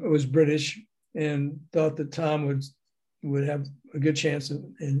was British and thought that Tom would have a good chance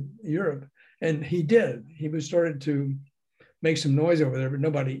in Europe, and he did. He was started to make some noise over there, but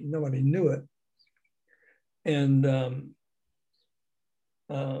nobody knew it. And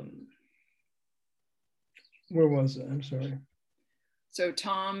where was it? I'm sorry. So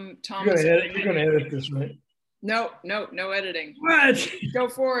Tom. You're going to edit this, right? No editing. What? Go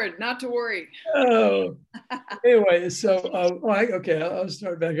forward, not to worry. Oh, anyway, so okay, I'll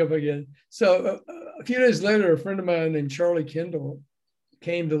start back up again. So a few days later, a friend of mine named Charlie Kendall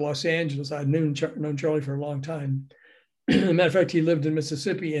came to Los Angeles. I'd known Charlie for a long time. As a matter of fact, he lived in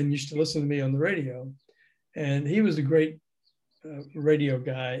Mississippi and used to listen to me on the radio. And he was a great radio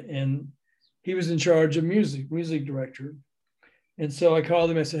guy, and he was in charge of music director. And so I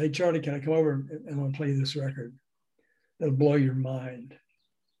called him. I said, hey, Charlie, can I come over and I want to play this record? That'll blow your mind.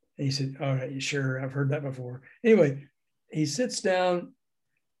 And he said, all right, sure. I've heard that before. Anyway, he sits down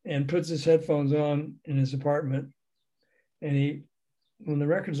and puts his headphones on in his apartment. And when the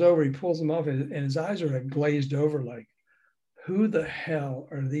record's over, he pulls them off and his eyes are like glazed over, like, who the hell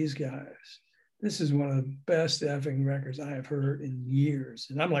are these guys? This is one of the best effing records I have heard in years.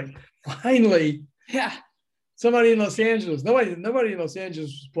 And I'm like, finally. Yeah. Somebody in Los Angeles, nobody in Los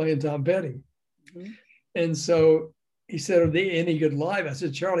Angeles was playing Tom Petty. Mm-hmm. And so he said, are they any good live? I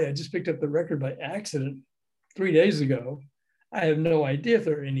said, Charlie, I just picked up the record by accident 3 days ago. I have no idea if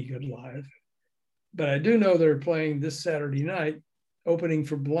they're any good live, but I do know they're playing this Saturday night, opening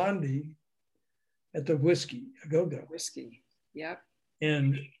for Blondie at the Whiskey A Go-Go. Whiskey, yep.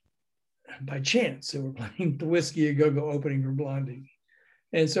 And by chance, they were playing the Whiskey A Go-Go opening for Blondie.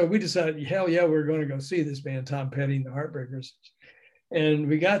 And so we decided, hell yeah, we're going to go see this band, Tom Petty and the Heartbreakers. And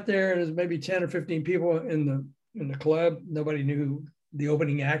we got there, and there's maybe 10 or 15 people in the club. Nobody knew who the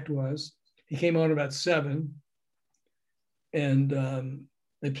opening act was. He came on about 7, and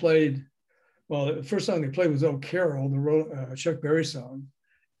they played. Well, the first song they played was "Oh Carol," the Chuck Berry song,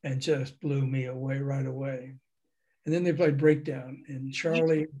 and just blew me away right away. And then they played Breakdown, and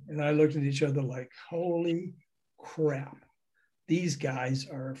Charlie and I looked at each other like, holy crap. These guys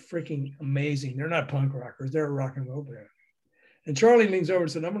are freaking amazing. They're not punk rockers, they're a rock and roll band. And Charlie leans over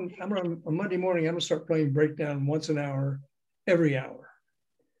and said, I'm gonna on Monday morning, I'm gonna start playing Breakdown once an hour, every hour.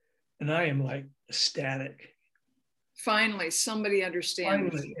 And I am like ecstatic. Finally, somebody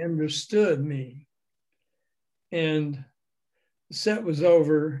understands. Finally understood me. And the set was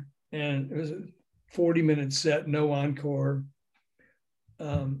over, and it was a 40-minute set, no encore.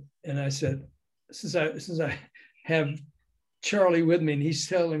 And I said, since I have Charlie with me and he's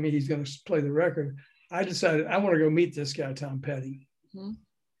telling me he's going to play the record, I decided I want to go meet this guy, Tom Petty. Mm-hmm.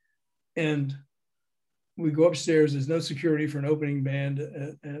 And we go upstairs. There's no security for an opening band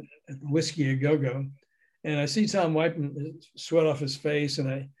at Whiskey A Go-Go. And I see Tom wiping sweat off his face.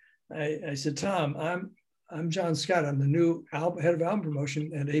 And I said, Tom, I'm John Scott. I'm the new head of album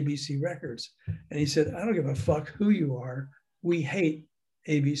promotion at ABC Records. And he said, I don't give a fuck who you are. We hate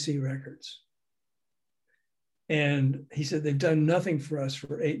ABC Records. And he said, they've done nothing for us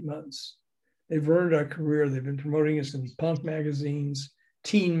for 8 months. They've ruined our career. They've been promoting us in punk magazines,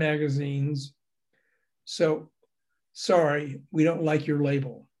 teen magazines. So sorry, we don't like your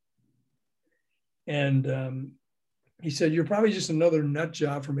label. And he said, you're probably just another nut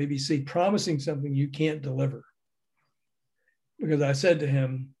job from ABC promising something you can't deliver. Because I said to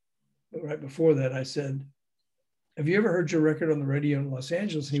him right before that, I said, have you ever heard your record on the radio in Los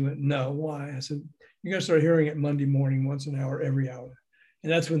Angeles? And he went, no, why? I said, you're gonna start hearing it Monday morning, once an hour, every hour.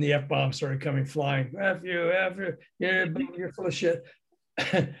 And that's when the F-bombs started coming flying. F you, you're full of shit.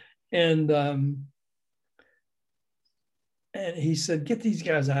 And he said, get these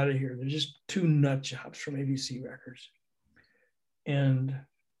guys out of here. They're just two nut jobs from ABC Records. And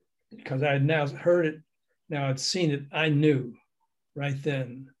because I had now heard it, now I'd seen it, I knew right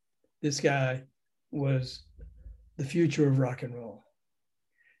then this guy was the future of rock and roll.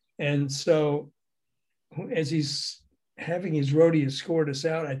 And so as he's having his roadie escort us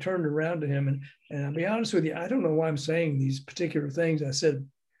out, I turned around to him and I'll be honest with you, I don't know why I'm saying these particular things. I said,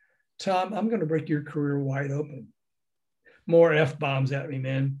 Tom, I'm going to break your career wide open. More F-bombs at me,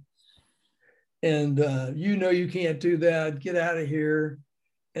 man. And you know you can't do that. Get out of here.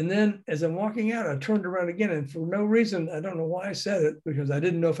 And then as I'm walking out, I turned around again. And for no reason, I don't know why I said it, because I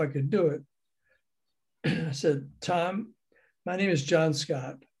didn't know if I could do it. I said, Tom, my name is John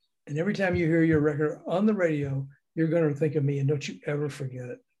Scott. And every time you hear your record on the radio, you're going to think of me, and don't you ever forget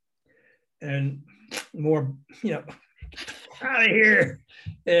it. And more, out of here.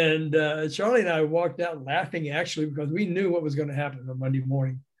 And Charlie and I walked out laughing, actually, because we knew what was going to happen on Monday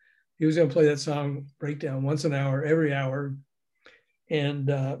morning. He was going to play that song Breakdown once an hour, every hour. And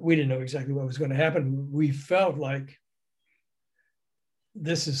we didn't know exactly what was going to happen. We felt like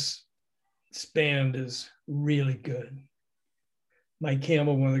this band is really good. Mike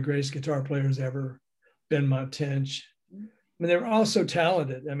Campbell, one of the greatest guitar players ever, Ben Montench. I mean, they were all so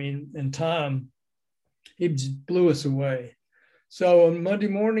talented. I mean, and Tom, he just blew us away. So on Monday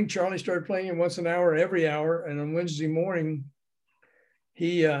morning, Charlie started playing it once an hour, every hour. And on Wednesday morning,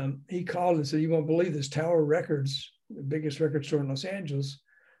 he called and said, you won't believe this, Tower Records, the biggest record store in Los Angeles,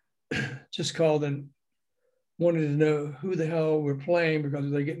 just called and wanted to know who the hell we're playing,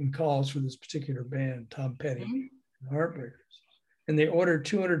 because they're getting calls for this particular band, Tom Petty, Heartbreakers. And they ordered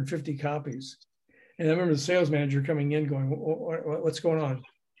 250 copies. And I remember the sales manager coming in going, what's going on?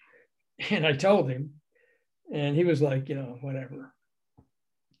 And I told him, and he was like, whatever.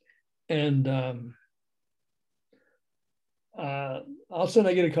 And all of a sudden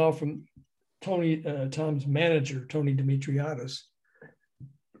I get a call from Tom's manager, Tony Dimitriadis.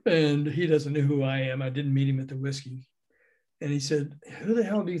 And he doesn't know who I am. I didn't meet him at the Whiskey. And he said, who the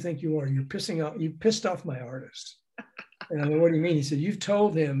hell do you think you are? You pissed off my artist. And I mean, what do you mean? He said, you've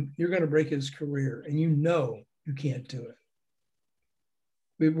told him you're going to break his career, and you know you can't do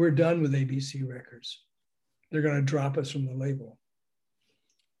it. We're done with ABC Records. They're going to drop us from the label.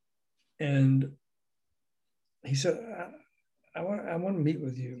 And he said, I want to meet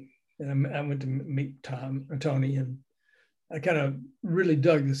with you. And I went to meet Tony, and I kind of really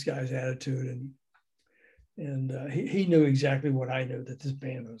dug this guy's attitude. And he knew exactly what I knew, that this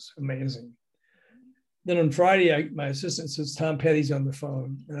band was amazing. Then on Friday, my assistant says, Tom Petty's on the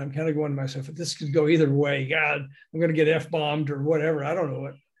phone. And I'm kind of going to myself, this could go either way. God, I'm going to get F-bombed or whatever. I don't know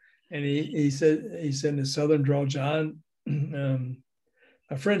what. And he said in his Southern drawl, John,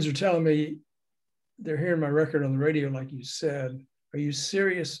 my friends are telling me they're hearing my record on the radio, like you said. Are you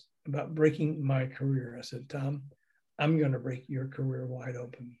serious about breaking my career? I said, Tom, I'm going to break your career wide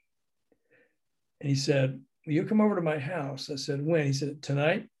open. And he said, will you come over to my house? I said, when? He said,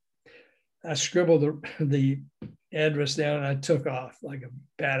 tonight. I scribbled the address down, and I took off like a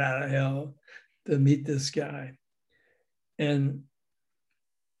bat out of hell to meet this guy. And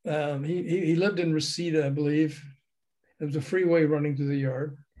he lived in Reseda, I believe. There was a freeway running through the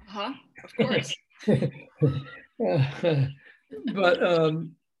yard. Of course. But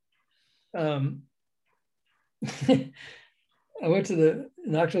I went to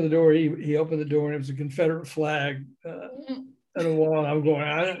knocked on the door. He opened the door, and it was a Confederate flag on the wall. I'm going,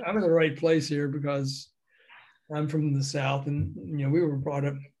 I'm in the right place here because I'm from the South, and we were brought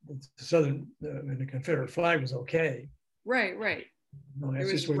up the Southern, and the Confederate flag was okay. Right.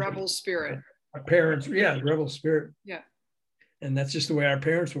 It was rebel spirit. Our parents, rebel spirit. Yeah. And that's just the way our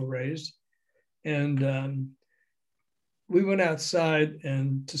parents were raised. And we went outside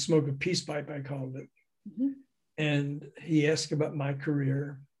and to smoke a peace pipe, I called it. And he asked about my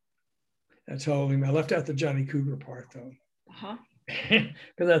career. I told him, I left out the Johnny Cougar part though.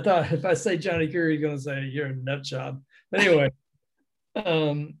 Because I thought if I say Johnny Cougar, he's going to say, you're a nut job. But anyway,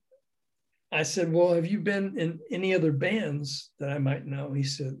 I said, well, have you been in any other bands that I might know? He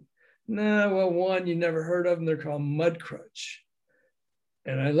said, no, well, one you never heard of them. They're called Mudcrutch.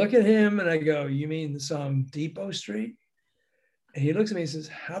 And I look at him and I go, you mean the song Depot Street? And he looks at me and says,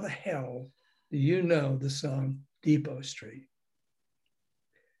 how the hell do you know the song Depot Street?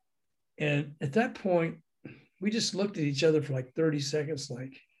 And at that point, we just looked at each other for like 30 seconds,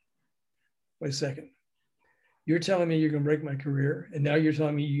 like, wait a second. You're telling me you're going to break my career. And now you're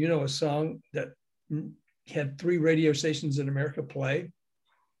telling me you know a song that had 3 radio stations in America play.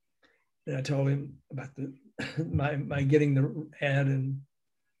 And I told him about my getting the ad and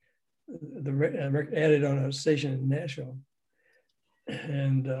the added on a station in Nashville.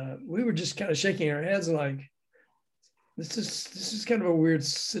 And we were just kind of shaking our heads like, this is kind of a weird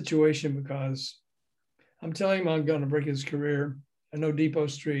situation because I'm telling him I'm going to break his career. I know Depot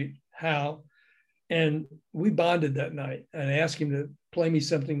Street, how. And we bonded that night. And I asked him to play me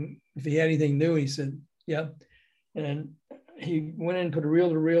something, if he had anything new. He said, yeah. And he went in and put a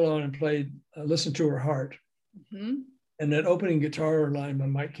reel-to-reel on and played Listen to Her Heart. And that opening guitar line by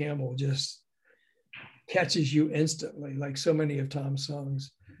Mike Campbell just catches you instantly, like so many of Tom's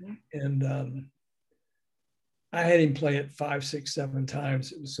songs. And I had him play it 5, 6, 7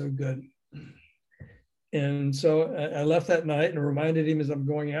 times. It was so good. And so I left that night and reminded him as I'm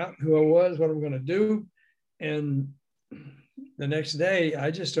going out who I was, what I'm going to do. And the next day,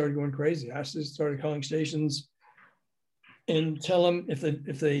 I just started going crazy. I just started calling stations and tell them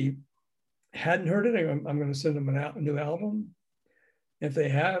if they hadn't heard it, I'm going to send them a new album. If they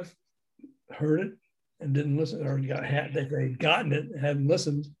have heard it and didn't listen, or if they'd gotten it and hadn't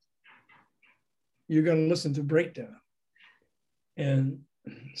listened, you're going to listen to Breakdown. And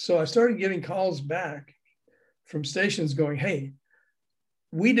so I started getting calls back from stations going, hey,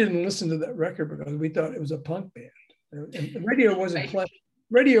 we didn't listen to that record because we thought it was a punk band. And radio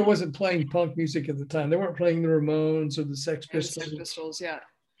wasn't playing punk music at the time. They weren't playing the Ramones or the Sex Pistols. Sex Pistols, yeah.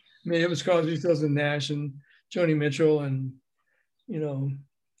 I mean, it was Crosby, Stills and Nash and Joni Mitchell and,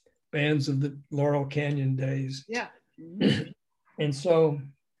 bands of the Laurel Canyon days. Yeah. And so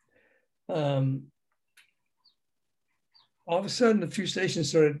all of a sudden, a few stations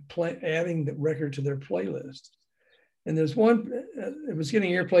started adding the record to their playlist. And there's one, it was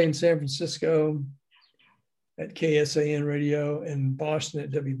getting airplay in San Francisco at KSAN radio, and Boston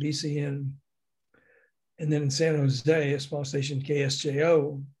at WBCN. And then in San Jose, a small station,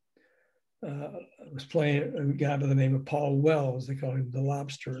 KSJO, was playing a guy by the name of Paul Wells. They call him the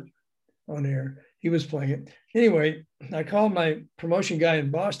Lobster on air. He was playing it. Anyway, I called my promotion guy in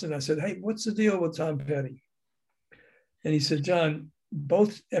Boston. I said, hey, what's the deal with Tom Petty? And he said, John,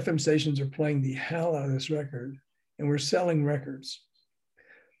 both FM stations are playing the hell out of this record, and we're selling records.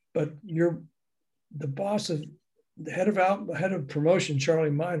 But the boss of the head of promotion,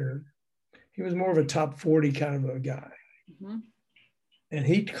 Charlie Miner, he was more of a top 40 kind of a guy. And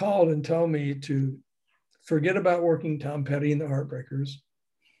he called and told me to forget about working Tom Petty and the Heartbreakers,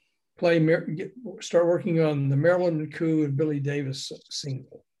 start working on the Marilyn McCoo and Billy Davis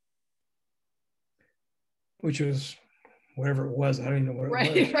single, which was whatever it was. I don't even know what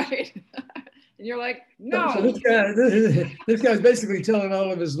it was. Right. And you're like, no. So this guy's basically telling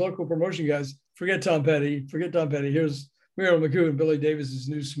all of his local promotion guys, forget Tom Petty. Here's Marilyn McCoo and Billy Davis's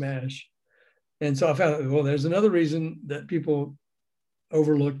new smash. And so I found, well, there's another reason that people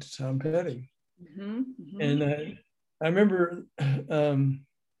overlooked Tom Petty. And I remember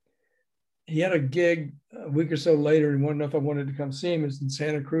he had a gig a week or so later and wanted to know if I wanted to come see him. It's in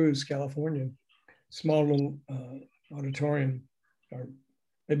Santa Cruz, California, small little auditorium, or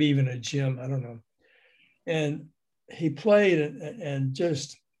maybe even a gym, I don't know. And he played and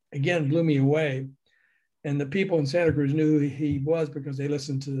just, again, blew me away. And the people in Santa Cruz knew who he was because they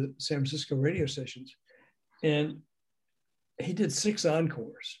listened to the San Francisco radio stations. And he did 6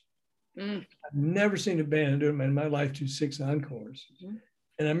 encores. I've never seen a band in my life do 6 encores.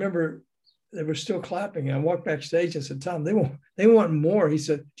 And I remember they were still clapping. I walked backstage. I said, Tom, they want more. He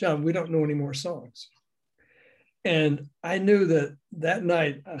said, John, we don't know any more songs. And I knew that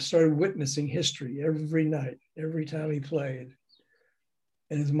night I started witnessing history every night, every time he played.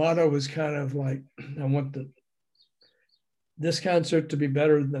 And his motto was kind of like, I want this concert to be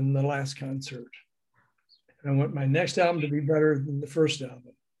better than the last concert. And I want my next album to be better than the first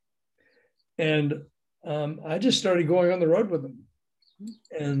album. And I just started going on the road with him.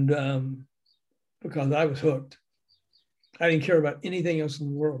 And because I was hooked. I didn't care about anything else in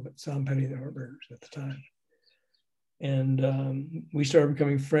the world but Tom Petty and the Heartbreakers at the time. And we started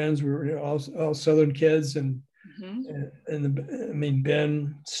becoming friends. We were all Southern kids, and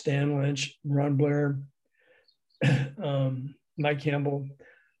Ben, Stan Lynch, Ron Blair, Mike Campbell.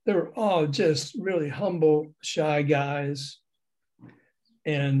 They were all just really humble, shy guys,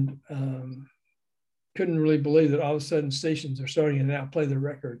 and couldn't really believe that all of a sudden stations are starting to now play the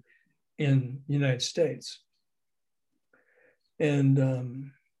record in the United States. And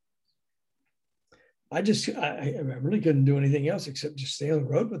I really couldn't do anything else except just stay on the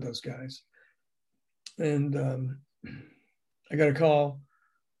road with those guys. And I got a call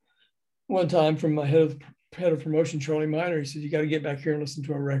one time from my head of promotion, Charlie Miner. He said, you got to get back here and listen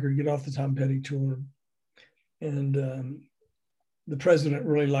to our record, get off the Tom Petty tour. And the president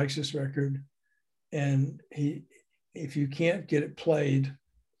really likes this record. And if you can't get it played,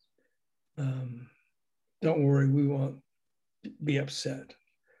 don't worry, we won't be upset.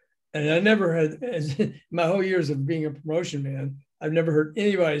 And I never had, my whole years of being a promotion man, I've never heard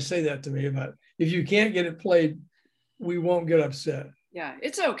anybody say that to me about, if you can't get it played, we won't get upset. Yeah,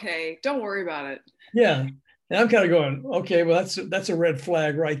 it's okay. Don't worry about it. Yeah. And I'm kind of going, okay, well, that's a red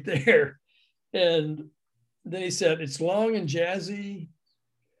flag right there. And they said, it's long and jazzy.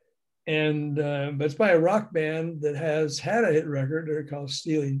 And but it's by a rock band that has had a hit record. They're called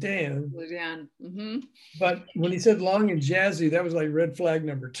Steely Dan. Steely Dan. Mm-hmm. But when he said long and jazzy, that was like red flag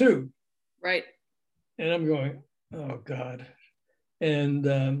number 2. Right. And I'm going, oh God. And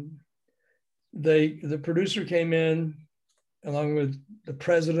the producer came in along with the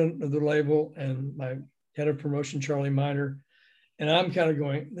president of the label and my head of promotion, Charlie Miner. And I'm kind of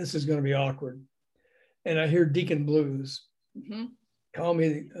going, this is going to be awkward. And I hear Deacon Blues. Mm-hmm. Call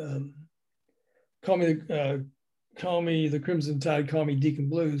me the Crimson Tide, call me Deacon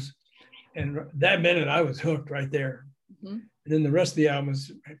Blues. And that minute I was hooked right there. Mm-hmm. And then the rest of the album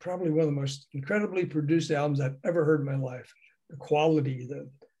is probably one of the most incredibly produced albums I've ever heard in my life. The quality, the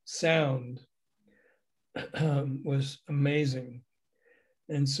sound was amazing.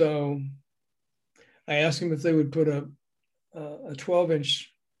 And so I asked him if they would put a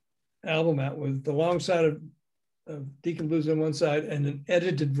 12-inch album out with the long side of Deacon Blues on one side and an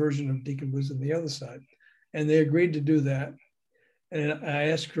edited version of Deacon Blues on the other side. And they agreed to do that. And I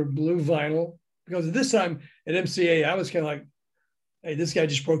asked for blue vinyl because at this time at MCA, I was kind of like, hey, this guy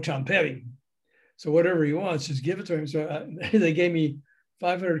just broke Tom Petty. So whatever he wants, just give it to him. So they gave me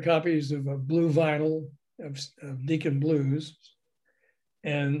 500 copies of a blue vinyl of Deacon Blues.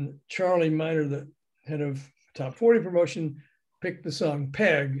 And Charlie Miner, the head of Top 40 promotion, picked the song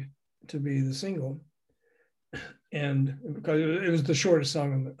Peg to be the single. And because it was the shortest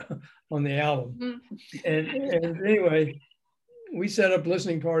song on the album. Mm-hmm. And anyway, we set up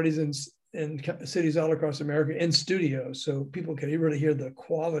listening parties in cities all across America in studios, so people could really hear the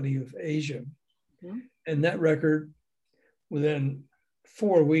quality of Asia. Mm-hmm. And that record, within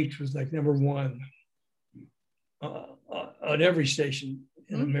 4 weeks, was like #1 on every station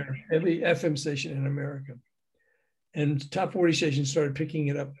in mm-hmm. America, every FM station in America. And Top 40 stations started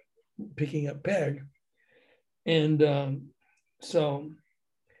picking up Peg. And so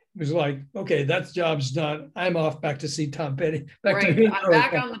it was like, okay, that job's done. I'm off back to see Tom Petty. I'm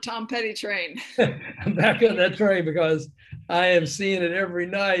back on the Tom Petty train. I'm back on that train because I am seeing it every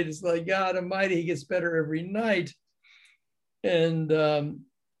night. It's like, God Almighty, he gets better every night. And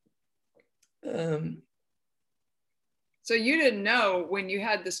so you didn't know when you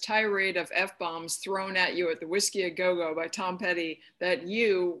had this tirade of F-bombs thrown at you at the Whiskey A Go-Go by Tom Petty that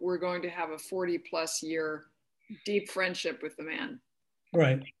you were going to have a 40+ year deep friendship with the man.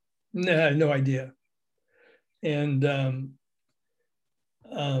 Right. No, I had no idea. And let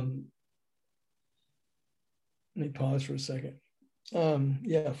me pause for a second.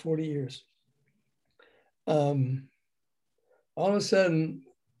 40 years. All of a sudden,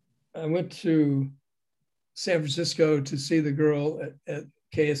 I went to San Francisco to see the girl at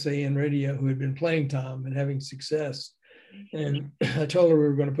KSAN radio who had been playing Tom and having success. And I told her we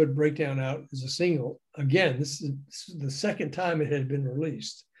were going to put Breakdown out as a single. Again, this is the second time it had been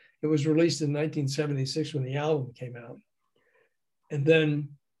released. It was released in 1976 when the album came out. And then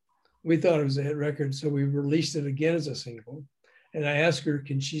we thought it was a hit record, so we released it again as a single. And I asked her,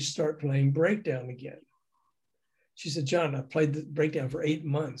 can she start playing Breakdown again? She said, John, I played the Breakdown for 8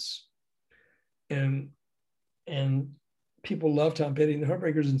 months. And people love Tom Petty and the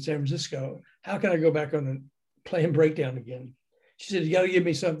Heartbreakers in San Francisco. How can I go back on and playing Breakdown again? She said, you got to give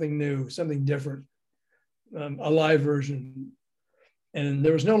me something new, something different, a live version. And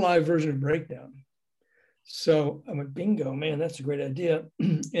there was no live version of Breakdown. So I went, bingo, man, that's a great idea.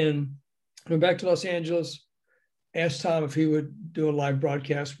 And I went back to Los Angeles, asked Tom if he would do a live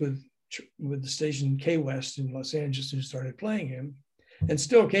broadcast with the station K West in Los Angeles, who started playing him. And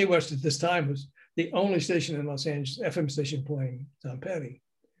still K West at this time was the only station in Los Angeles, FM station playing Tom Petty.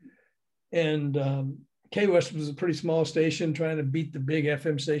 And K West was a pretty small station trying to beat the big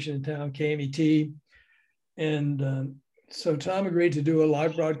FM station in town, KMET. And so Tom agreed to do a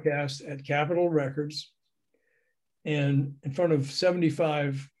live broadcast at Capitol Records and in front of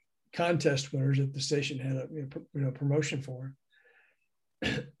 75 contest winners that the station had a promotion for.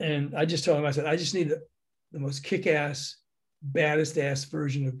 And I just told him, I said, I just need the most kick-ass, baddest ass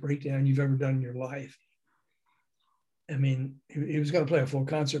version of Breakdown you've ever done in your life. I mean, he was going to play a full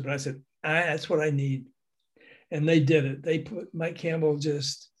concert, but I said, that's what I need. And they did it. They put Mike Campbell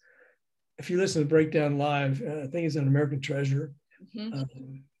just, if you listen to Breakdown live, I think it's an American Treasure.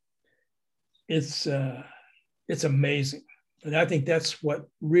 Mm-hmm. It's amazing. And I think that's what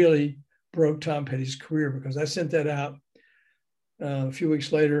really broke Tom Petty's career, because I sent that out a few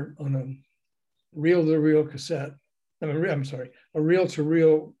weeks later on a reel-to-reel cassette. A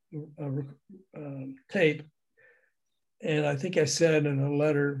reel-to-reel tape. And I think I said in a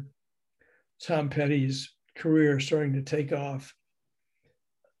letter, Tom Petty's career starting to take off.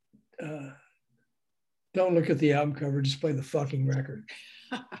 Don't look at the album cover, just play the fucking record.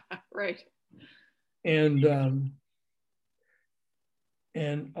 Right. And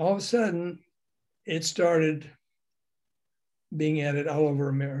all of a sudden, it started being added all over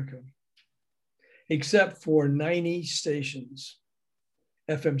America, except for 90 stations,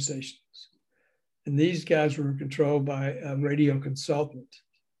 FM stations. And these guys were controlled by a radio consultant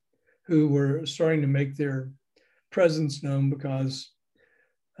who were starting to make their presence known, because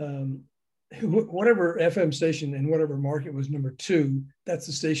whatever FM station in whatever market was number 2, that's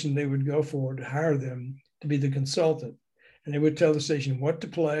the station they would go for to hire them to be the consultant. And they would tell the station what to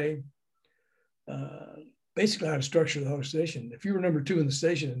play, basically how to structure the whole station. If you were number 2 in the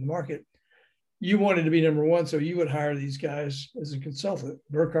station in the market, you wanted to be number 1, so you would hire these guys as a consultant.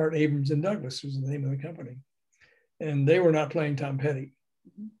 Burkhart, Abrams, and Douglas was the name of the company. And they were not playing Tom Petty.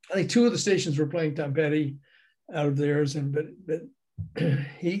 I think 2 of the stations were playing Tom Petty out of theirs, but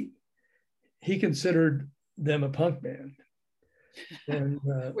he considered them a punk band. And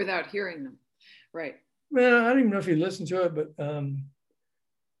without hearing them, right? Well, I don't even know if he listened to it, but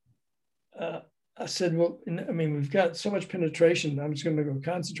I said, well, I mean, we've got so much penetration. I'm just going to go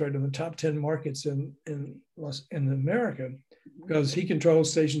concentrate on the top 10 markets in America, because he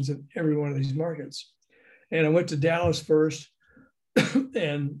controls stations in every one of these markets. And I went to Dallas first,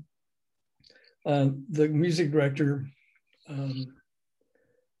 and the music director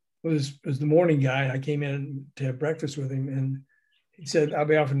was the morning guy. I came in to have breakfast with him, and he said, I'll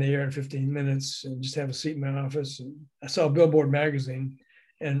be off in the air in 15 minutes and just have a seat in my office. And I saw Billboard magazine,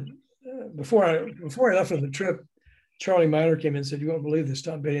 and before I left on the trip, Charlie Miner came in and said, you won't believe this,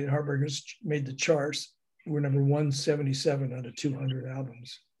 Tom Petty and the Heartbreakers made the charts. We're number 177 out of 200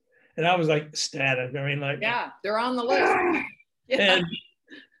 albums. And I was like ecstatic. I mean, like, yeah, they're on the list. Yeah.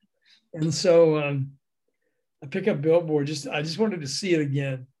 And so I pick up Billboard. I just wanted to see it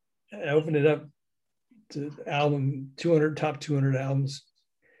again. I opened it up to album 200, top 200 albums.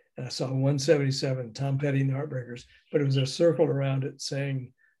 And I saw 177, Tom Petty and the Heartbreakers, but it was a circle around it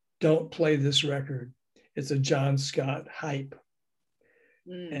saying, don't play this record. It's a John Scott hype.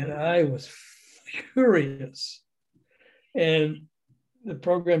 And I was furious. And the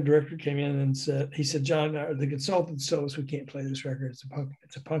program director came in and said, John, the consultant told us we can't play this record. It's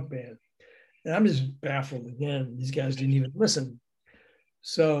a punk band. And I'm just baffled again. These guys didn't even listen.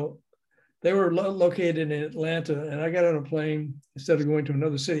 So they were located in Atlanta, and I got on a plane. Instead of going to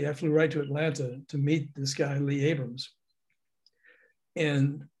another city, I flew right to Atlanta to meet this guy, Lee Abrams.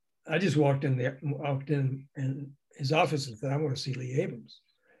 And I just walked in his office and said, I want to see Lee Abrams.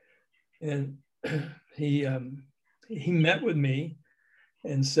 And he met with me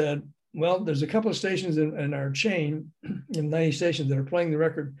and said, well, there's a couple of stations in our chain, in 90 stations, that are playing the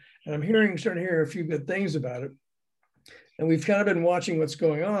record, and I'm starting to hear a few good things about it. And we've kind of been watching what's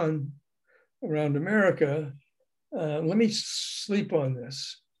going on around America. Let me sleep on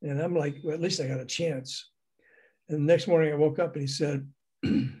this. And I'm like, well, at least I got a chance. And the next morning I woke up and he said,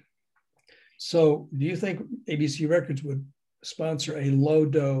 so do you think ABC Records would sponsor a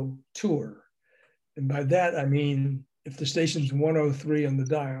low-dough tour? And by that, I mean, if the station's 103 on the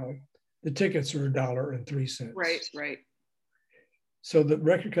dial, the tickets are $1.03. Right. So the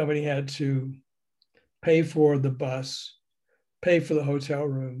record company had to pay for the bus, pay for the hotel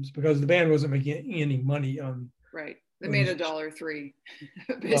rooms, because the band wasn't making any money on. Right. They made $1.03,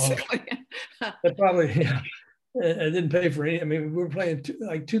 basically. Well, that probably, yeah. I didn't pay for any. I mean, we were playing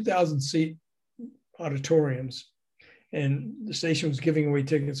like 2,000 seat auditoriums, and the station was giving away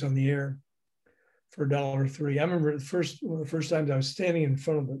tickets on the air for $1.03. I remember one of the first times I was standing in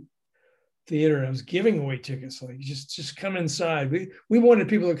front of the theater and I was giving away tickets, like just come inside. We wanted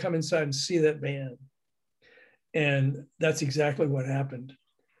people to come inside and see that band, and that's exactly what happened.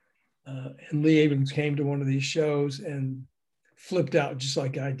 And Lee Abrams came to one of these shows and flipped out just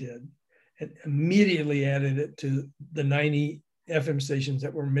like I did, and immediately added it to the 90 FM stations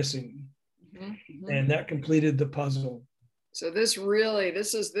that were missing. Mm-hmm. And that completed the puzzle. So this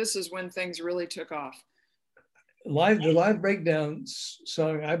is when things really took off. The Live Breakdown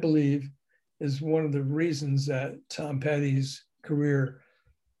song, I believe, is one of the reasons that Tom Petty's career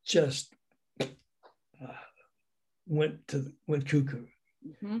just went cuckoo.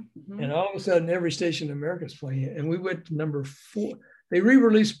 Mm-hmm, mm-hmm. And all of a sudden, every station in America is playing it. And we went to number 4. They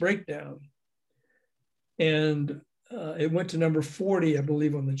re-released Breakdown, and it went to number 40, I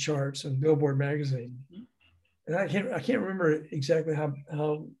believe, on the charts on Billboard magazine. Mm-hmm. And I can't remember exactly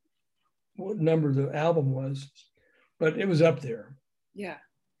what number the album was, but it was up there. Yeah.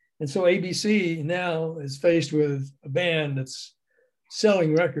 And so ABC now is faced with a band that's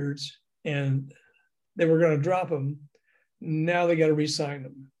selling records, and they were going to drop them. Now they got to re-sign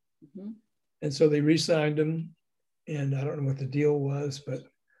them. Mm-hmm. And so they re-signed them, and I don't know what the deal was, but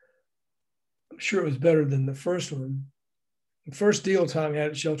I'm sure it was better than the first one. The first deal Tom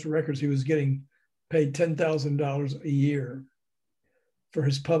had at Shelter Records, he was getting paid $10,000 a year for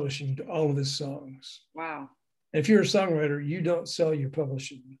his publishing to all of his songs. Wow. And if you're a songwriter, you don't sell your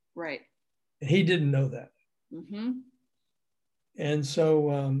publishing. Right. And he didn't know that. Mm-hmm. And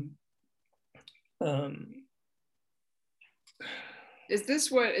so is this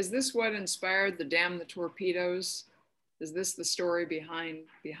what inspired the Damn the Torpedoes? Is this the story behind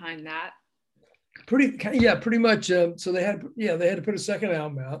that? Pretty much. So they had to put a second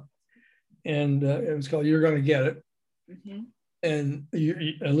album out, and it was called "You're Gonna Get It." Mm-hmm. And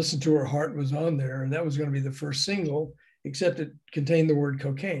I listened to Her Heart was on there, and that was going to be the first single, except it contained the word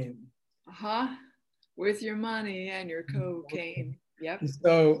cocaine. With your money and your cocaine. Yep.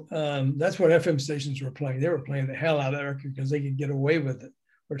 So that's what FM stations were playing. They were playing the hell out of that record because they could get away with it,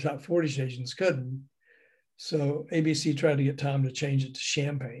 where top 40 stations couldn't. So ABC tried to get Tom to change it to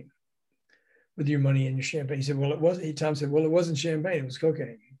Champagne. With your money and your champagne. He said, well, it wasn't. Tom said, well, it wasn't champagne, it was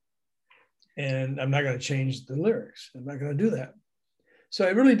cocaine. And I'm not going to change the lyrics. I'm not going to do that. So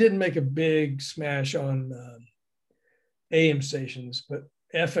it really didn't make a big smash on AM stations, but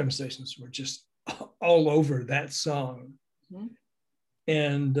FM stations were just all over that song. Mm-hmm.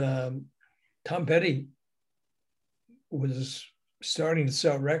 And Tom Petty was starting to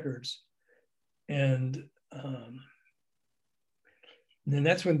sell records. And then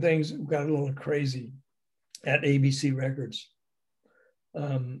that's when things got a little crazy at ABC Records.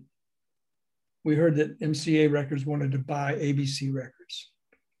 We heard that MCA Records wanted to buy ABC Records.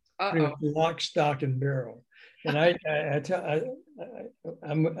 Lock, stock, and barrel. And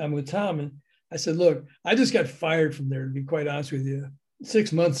I'm with Tom, and I said, look, I just got fired from there, to be quite honest with you,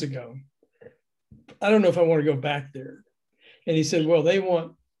 6 months ago. I don't know if I want to go back there. And he said, well, they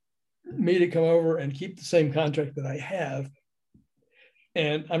want me to come over and keep the same contract that I have.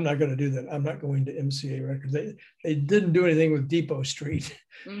 And I'm not going to do that. I'm not going to MCA Records. They didn't do anything with Depot Street.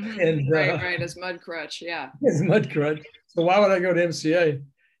 Mm-hmm. And right, as Mudcrutch, yeah. As Mudcrutch. So why would I go to MCA?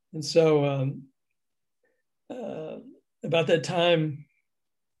 And so around that time,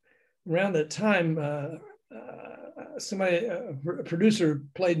 a producer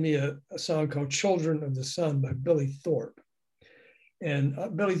played me a song called "Children of the Sun" by Billy Thorpe. And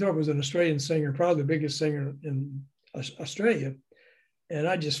Billy Thorpe was an Australian singer, probably the biggest singer in Australia. And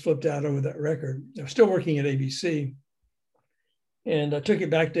I just flipped out over that record. I was still working at ABC. And I took it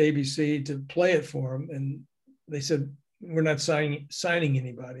back to ABC to play it for them. And they said, we're not signing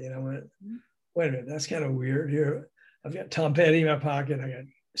anybody. And I went, wait a minute, that's kind of weird. Here, I've got Tom Petty in my pocket. I got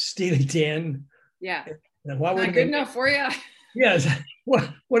Steely Dan. Yeah. And why Not good enough for you? Yes.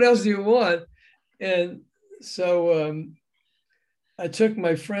 What else do you want? And so I took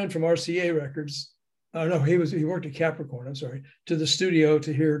my friend from RCA Records. Oh no, he worked at Capricorn. I'm sorry, to the studio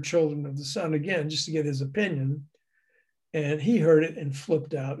to hear Children of the Sun again, just to get his opinion. And he heard it and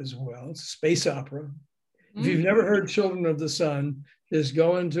flipped out as well. It's a space opera. If you've never heard Children of the Sun, just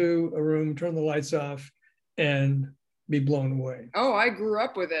go into a room, turn the lights off, and be blown away. Oh, I grew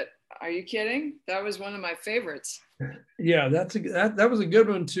up with it. Are you kidding? That was one of my favorites. Yeah, that was a good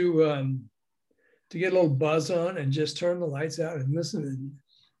one to get a little buzz on and just turn the lights out and listen.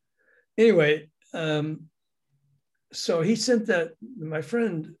 Anyway, so he sent that, my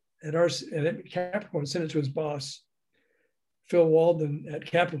friend at Capricorn sent it to his boss, Phil Walden at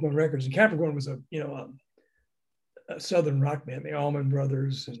Capricorn Records. And Capricorn was a Southern rock band, the Allman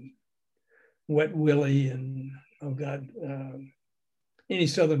Brothers and Wet Willie and, oh God, any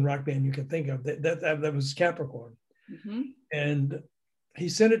Southern rock band you can think of, that was Capricorn. Mm-hmm. And he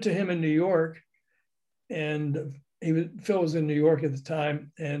sent it to him in New York, and Phil was in New York at the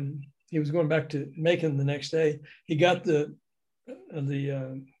time, and he was going back to Macon the next day. He got the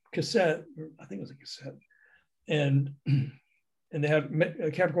cassette, I think it was a cassette, and they had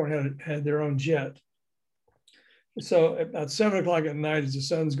Capricorn had their own jet. So about 7:00 at night, as the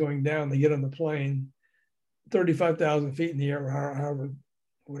sun's going down, they get on the plane, 35,000 feet in the air, however,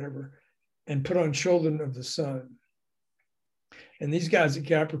 whatever, and put on Children of the Sun. And these guys at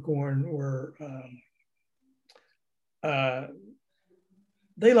Capricorn were,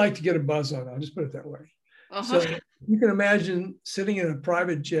 they like to get a buzz on, I'll just put it that way. Uh-huh. So you can imagine sitting in a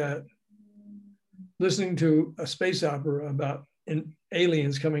private jet, listening to a space opera about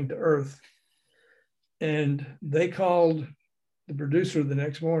aliens coming to Earth. And they called the producer the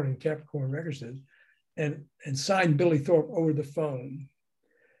next morning, Capricorn Records did, and signed Billy Thorpe over the phone.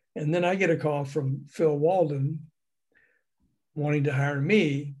 And then I get a call from Phil Walden wanting to hire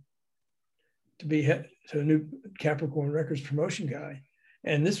me to be a new Capricorn Records promotion guy.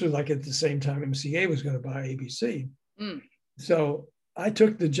 And this was like at the same time MCA was going to buy ABC. Mm. So I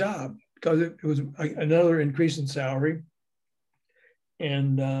took the job because it was another increase in salary.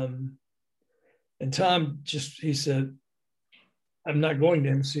 And Tom he said, I'm not going to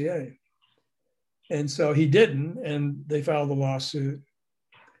MCA. And so he didn't, and they filed the lawsuit.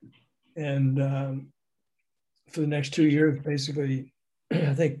 And for the next 2 years, basically,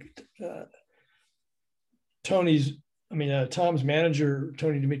 I think Tom's manager,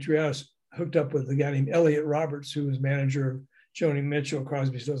 Tony Dimitriadis, hooked up with a guy named Elliot Roberts, who was manager of Joni Mitchell,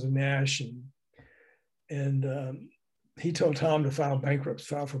 Crosby, Stills and Nash, and he told Tom to file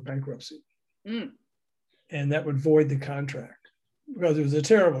for bankruptcy. Mm. And that would void the contract because it was a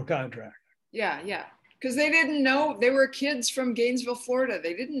terrible contract. Yeah. Because they didn't know, they were kids from Gainesville, Florida.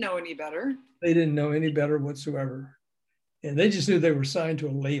 They didn't know any better. They didn't know any better whatsoever. And they just knew they were signed to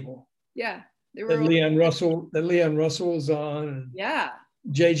a label. Yeah. They were that Leon Russell was on. And yeah.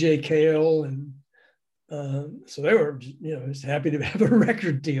 J.J. Cale. And so they were, just happy to have a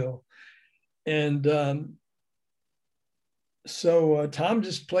record deal. And so Tom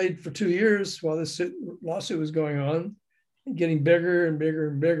just played for 2 years while this lawsuit was going on, getting bigger and bigger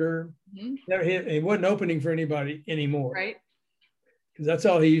and bigger. Mm-hmm. He wasn't opening for anybody anymore. Right. Because that's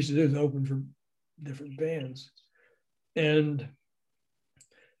all he used to do is open for different bands. And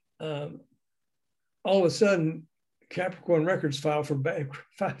all of a sudden, Capricorn Records filed for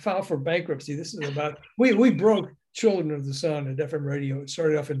bankruptcy. This is about, we broke Children of the Sun at FM radio. It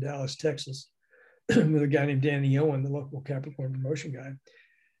started off in Dallas, Texas, with a guy named Danny Owen, the local Capricorn promotion guy.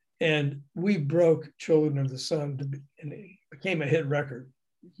 And we broke Children of the Sun, and it became a hit record.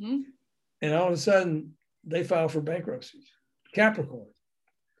 Mm-hmm. And all of a sudden, they filed for bankruptcy, Capricorn.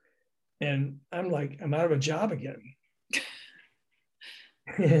 And I'm like, I'm out of a job again.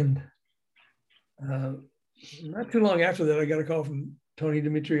 And not too long after that, I got a call from Tony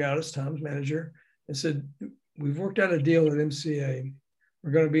Dimitriadis, Tom's manager, and said, we've worked out a deal at MCA.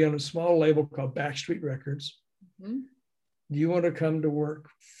 We're going to be on a small label called Backstreet Records. Mm-hmm. Do you want to come to work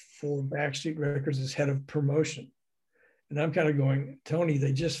for Backstreet Records as head of promotion? And I'm kind of going, Tony,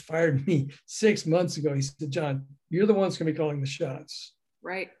 they just fired me 6 months ago. He said, John, you're the one that's going to be calling the shots.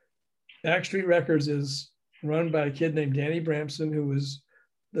 Right. Backstreet Records is run by a kid named Danny Bramson, who was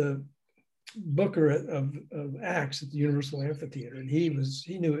the booker of acts at the Universal Amphitheater. And he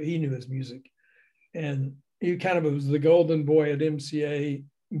knew his music. And he kind of was the golden boy at MCA,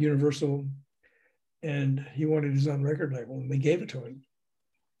 Universal, and he wanted his own record label, and they gave it to him.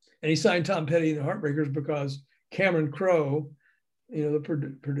 And he signed Tom Petty and the Heartbreakers because Cameron Crowe,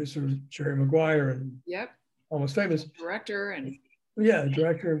 the producer, Jerry Maguire, and yep, Almost Famous director, and Yeah,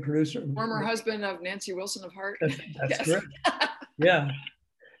 director and producer. Former husband of Nancy Wilson of Heart. That's Yes. correct. Yeah.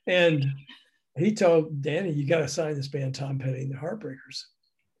 And he told Danny, you got to sign this band, Tom Petty and the Heartbreakers.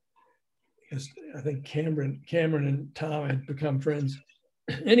 Because I think Cameron and Tom had become friends.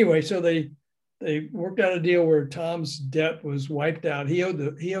 Anyway, so they worked out a deal where Tom's debt was wiped out. He owed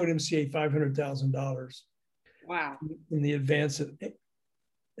MCA $500,000. Wow. In the advance that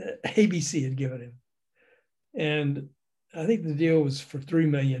ABC had given him. And I think the deal was for $3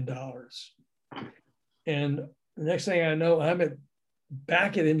 million. And the next thing I know, I'm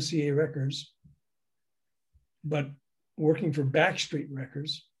back at MCA Records, but working for Backstreet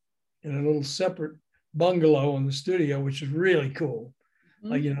Records in a little separate bungalow in the studio, which is really cool.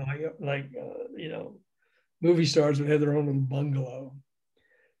 Mm-hmm. Like movie stars would have their own little bungalow.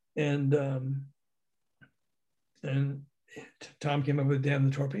 And Tom came up with Damn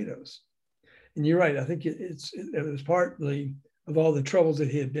the Torpedoes. And you're right. I think it was partly of all the troubles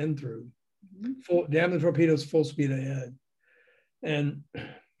that he had been through. Mm-hmm. Damn the Torpedoes, Full Speed Ahead. And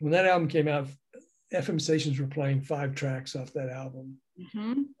when that album came out, FM stations were playing 5 tracks off that album.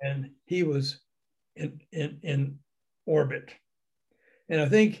 Mm-hmm. And he was in orbit. And I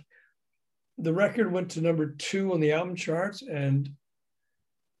think the record went to number 2 on the album charts and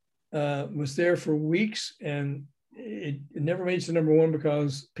was there for weeks. And it never made it to number 1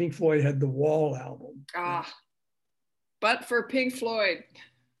 because Pink Floyd had the Wall album. But for Pink Floyd,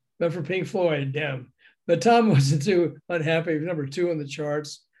 damn. But Tom wasn't too unhappy. He was number 2 on the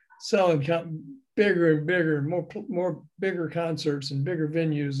charts, selling bigger and bigger, more bigger concerts and bigger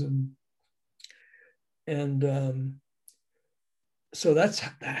venues, and so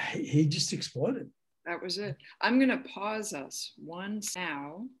he just exploded. That was it. I'm going to pause us once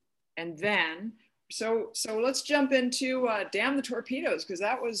now, and then. So let's jump into Damn the Torpedoes, because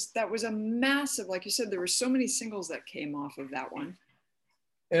that was a massive, like you said, there were so many singles that came off of that one.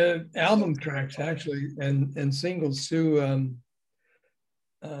 Album tracks actually, and singles too.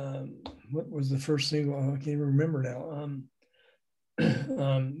 What was the first single? I can't even remember now.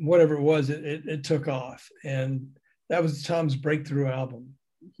 Whatever it was, it took off, and that was Tom's breakthrough album.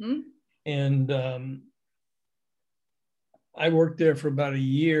 Mm-hmm. And I worked there for about a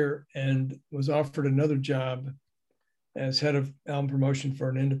year and was offered another job as head of album promotion for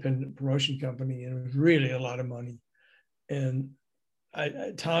an independent promotion company, and it was really a lot of money. And by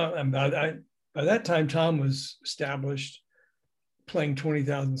that time, Tom was established, playing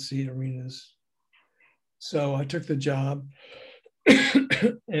 20,000 seat arenas. So I took the job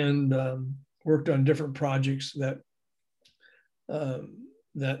and worked on different projects that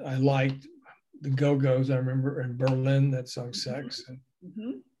I liked. The Go-Go's, I remember, in Berlin, that song Sex. And,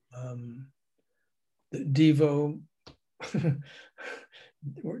 the Devo,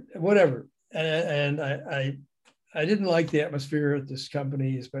 whatever. And I didn't like the atmosphere at this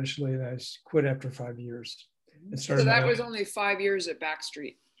company, especially, and I quit after 5 years. So that was only 5 years at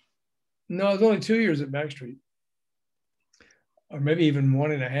Backstreet? No, it was only 2 years at Backstreet. Or maybe even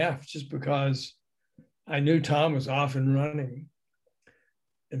 1.5, just because I knew Tom was off and running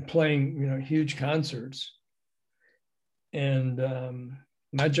and playing, huge concerts. And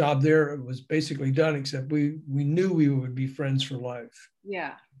my job there was basically done, except we knew we would be friends for life.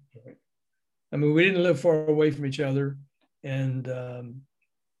 Yeah. I mean, we didn't live far away from each other, and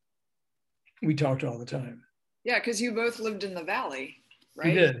we talked all the time. Yeah, because you both lived in the Valley, right?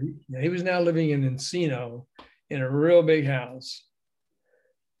 We did. He was now living in Encino in a real big house.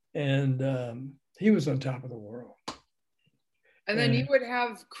 And he was on top of the world. And then you would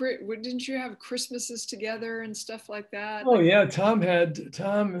have, didn't you have Christmases together and stuff like that? Oh yeah, Tom would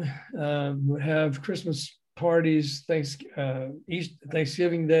have Christmas parties,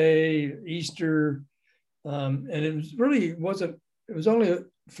 Thanksgiving Day, Easter, and it was only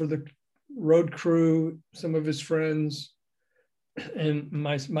for the road crew, some of his friends, and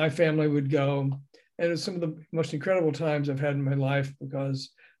my family would go. And it was some of the most incredible times I've had in my life,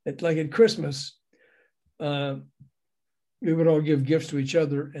 because like at Christmas, we would all give gifts to each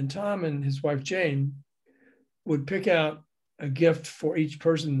other, and Tom and his wife Jane would pick out a gift for each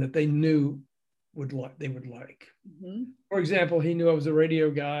person that they knew they would like. Mm-hmm. For example, he knew I was a radio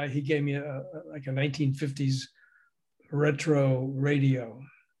guy. He gave me a 1950s retro radio,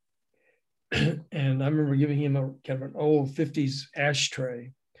 and I remember giving him a kind of an old 50s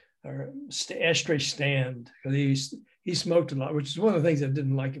ashtray or ashtray stand, because he smoked a lot, which is one of the things I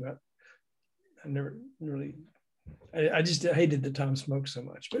didn't like about. I never really. I just hated that Tom smoked so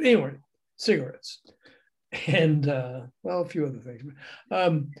much. But anyway, cigarettes. and well, a few other things.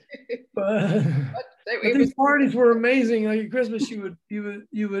 But, It these was, parties were amazing. Like at Christmas, you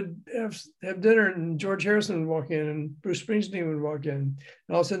would have dinner, and George Harrison would walk in, and Bruce Springsteen would walk in, and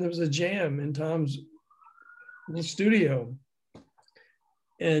all of a sudden there was a jam in Tom's little studio,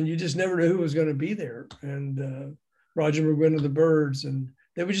 and you just never knew who was going to be there. And Roger McGuinn of the Byrds, and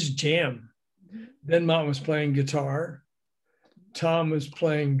they would just jam. Ben Mott was playing guitar, Tom was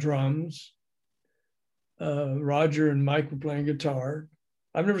playing drums, Roger and Mike were playing guitar.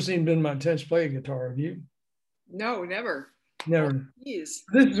 I've never seen Ben Mott Tench play a guitar. Have you? no, never. Never. Oh, geez.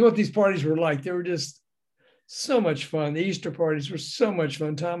 This is what these parties were like. They were just so much fun. The Easter parties were so much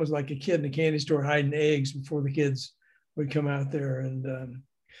fun. Tom was like a kid in a candy store hiding eggs before the kids would come out there. And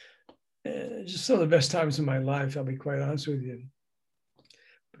just some of the best times of my life, I'll be quite honest with you.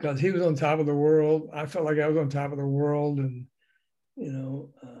 Because he was on top of the world. I felt like I was on top of the world. And, you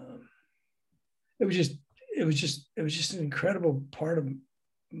know, it was just an incredible part of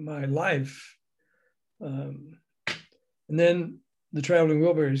my life. And then the Traveling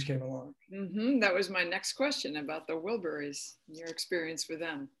Wilburys came along. That was my next question about the Wilburys, your experience with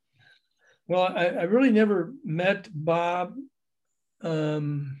them. Well, I really never met Bob. I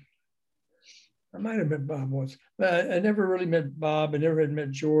might have met Bob once, but I never really met Bob. I never had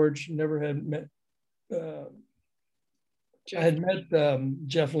met George. Never had met. I had met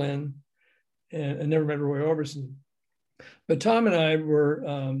Jeff Lynne, and I never met Roy Orbison. But Tom and I were.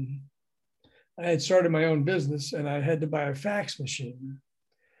 I had started my own business, and I had to buy a fax machine,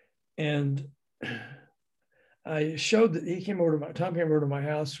 and I showed that Tom came over to my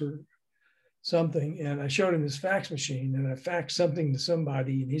house for something, and I showed him this fax machine, and I faxed something to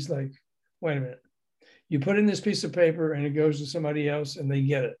somebody, and he's like, "Wait a minute, you put in this piece of paper, and it goes to somebody else, and they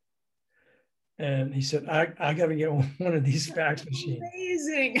get it." And he said, "I got to get one of these fax machines."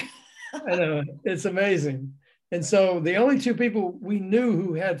 Amazing. I know, it's amazing. And so the only two people we knew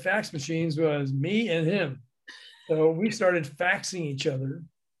who had fax machines was me and him. So we started faxing each other.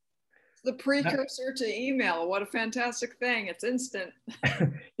 The precursor to email. What a fantastic thing. It's instant.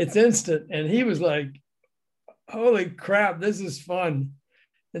 It's instant. And he was like, "Holy crap, this is fun."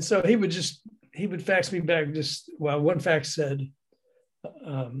 And so he would fax me back one fax said,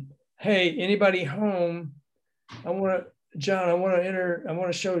 "Hey, anybody home? John, I want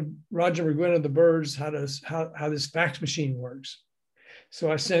to show Roger McGuinn of the Byrds how this fax machine works."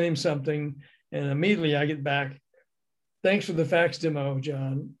 So I sent him something, and immediately I get back, "Thanks for the fax demo,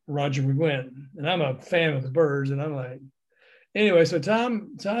 John, Roger McGuinn." And I'm a fan of the Byrds, and I'm like, anyway, so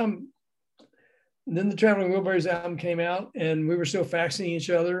Tom, then the Traveling Wilburys album came out, and we were still faxing each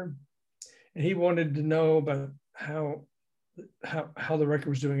other, and he wanted to know about how the record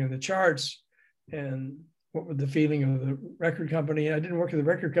was doing in the charts, and what was the feeling of the record company. I didn't work at the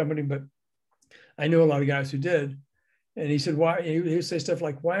record company, but I knew a lot of guys who did. And he said, "Why?" He would say stuff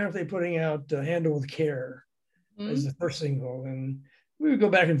like, "Why aren't they putting out Handle with Care as the first single?" And we would go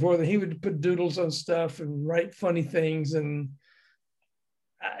back and forth, and he would put doodles on stuff and write funny things. And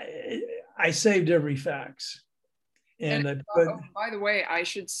I saved every fax. And by the way, I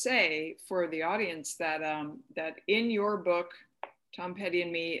should say for the audience that that in your book, Tom Petty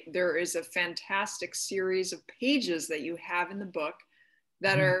and Me, there is a fantastic series of pages that you have in the book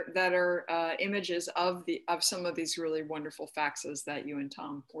that are images of some of these really wonderful faxes that you and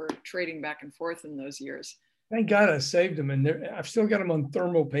Tom were trading back and forth in those years. Thank God I saved them, and I've still got them on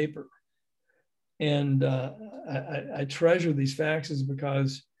thermal paper. And I treasure these faxes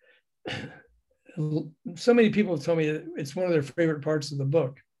because so many people have told me that it's one of their favorite parts of the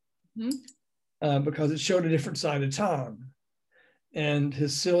book, because it showed a different side of Tom and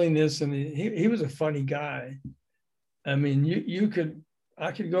his silliness. And he was a funny guy. I mean,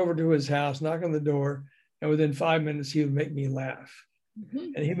 I could go over to his house, knock on the door, and within 5 minutes, he would make me laugh.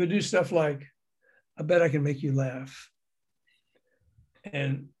 And he would do stuff like, "I bet I can make you laugh."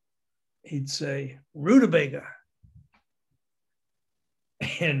 And he'd say, "Rutabaga."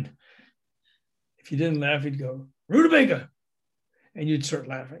 And if you didn't laugh, he'd go, "Rutabaga." And you'd start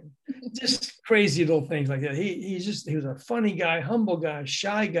laughing. Just crazy little things like that. He was a funny guy, humble guy,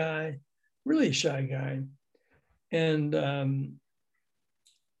 shy guy, really shy guy. And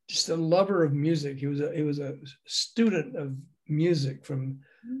just a lover of music. He was a student of music from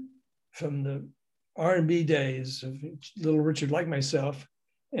the R&B days of Little Richard, like myself,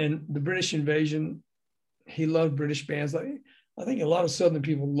 and the British invasion. He loved British bands. I think a lot of Southern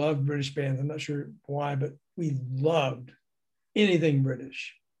people loved British bands. I'm not sure why, but we loved anything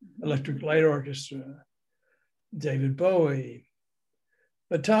British. Electric Light Orchestra, David Bowie.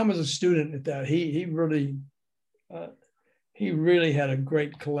 But Tom was a student at that. He really had a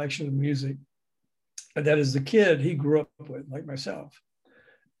great collection of music. that is the kid he grew up with, like myself.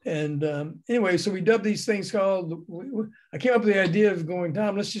 And anyway, so we dubbed these things called, I came up with the idea of going,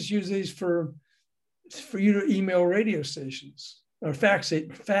 Tom, let's just use these for you to email radio stations or fax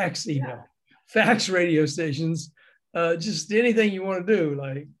email, fax radio stations, just anything you want to do.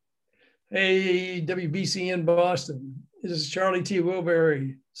 Like, hey, WBC in Boston, this is Charlie T.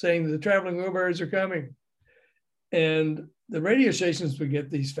 Wilbury saying that the Traveling Wilburys are coming. And the radio stations would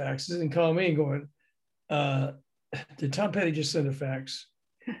get these faxes and call me and going, did Tom Petty just send a fax?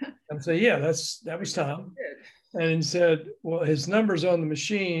 I'd say, yeah, that was Tom. And he said, well, his number's on the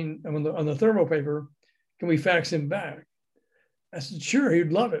machine, on the thermal paper. Can we fax him back? I said, sure,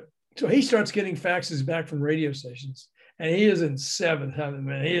 he'd love it. So he starts getting faxes back from radio stations. And he is in seventh heaven,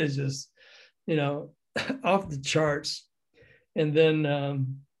 man. He is just, off the charts. And then,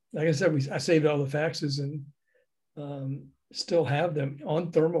 like I said, I saved all the faxes and still have them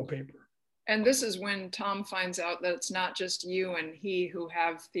on thermal paper. And this is when Tom finds out that it's not just you and he who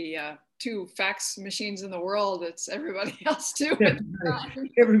have the two fax machines in the world. It's everybody else too.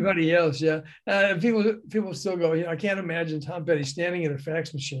 Everybody else, yeah. People still go, I can't imagine Tom Petty standing at a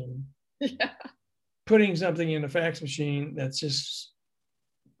fax machine, putting something in a fax machine that's just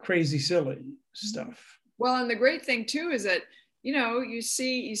crazy, silly stuff. Well, and the great thing too is that you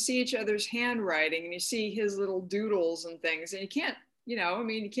see each other's handwriting and you see his little doodles and things, and you can't.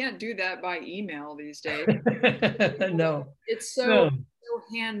 You can't do that by email these days. No. It's so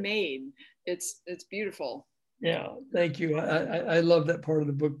handmade. It's beautiful. Yeah, thank you. I love that part of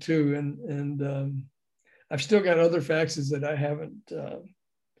the book too. And I've still got other faxes that I haven't,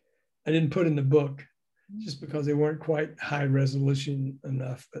 I didn't put in the book just because they weren't quite high resolution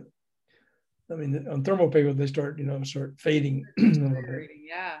enough. But I mean, on thermal paper, they start fading a little bit.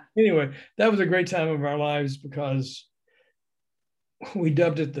 Yeah. Anyway, that was a great time of our lives because we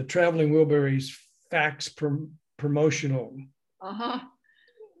dubbed it the Traveling Wilburys Fax Promotional.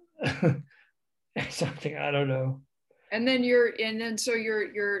 Something, I don't know. And then so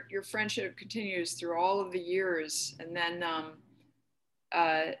your friendship continues through all of the years, and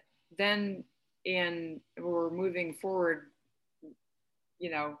then we're moving forward,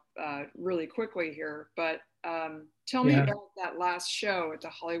 really quickly here. But tell me about that last show at the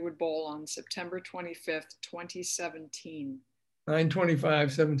Hollywood Bowl on September 25th, 2017.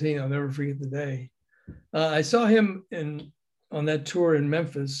 9/25/17. I'll never forget the day. I saw him on that tour in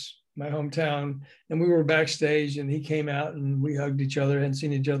Memphis, my hometown, and we were backstage. And he came out and we hugged each other. Hadn't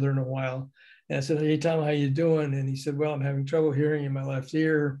seen each other in a while. And I said, "Hey Tom, how you doing?" And he said, "Well, I'm having trouble hearing in my left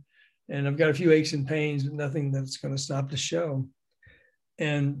ear, and I've got a few aches and pains, but nothing that's going to stop the show."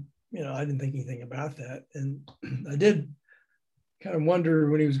 And I didn't think anything about that. And I did kind of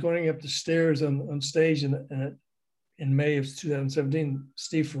wonder when he was going up the stairs on stage in May of 2017,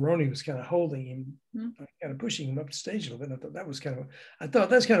 Steve Ferrone was kind of holding him, kind of pushing him up the stage a little bit. I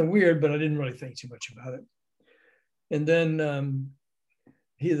thought that's kind of weird, but I didn't really think too much about it. And then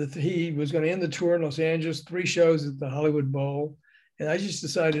he was going to end the tour in Los Angeles, 3 shows at the Hollywood Bowl. And I just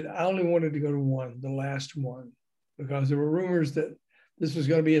decided I only wanted to go to one, the last one, because there were rumors that this was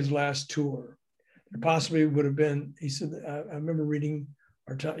going to be his last tour. There possibly would have been, he said, I remember reading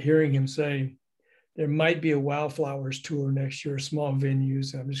or hearing him say, there might be a Wildflowers tour next year, small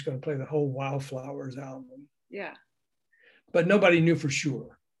venues. And I'm just going to play the whole Wildflowers album. Yeah. But nobody knew for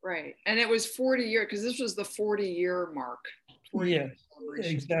sure. Right. And it was 40 years, because this was the 40-year mark. 40 yeah,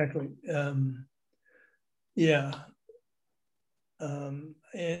 exactly. Yeah. And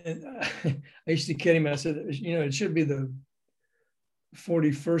I used to kid him. I said, it should be the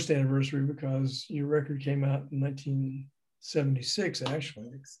 41st anniversary because your record came out in 1976,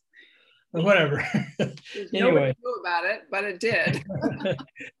 actually. Whatever. Anyway, nobody knew about it, but it did.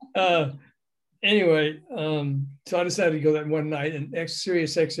 Anyway, so I decided to go that one night, and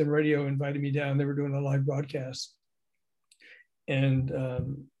Sirius XM Radio invited me down. They were doing a live broadcast, and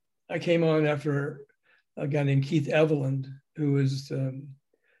I came on after a guy named Keith Eveland, who was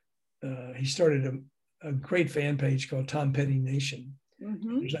he started a great fan page called Tom Petty Nation.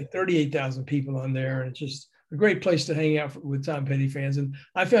 There's like 38,000 people on there, and it's just a great place to hang out with Tom Petty fans. And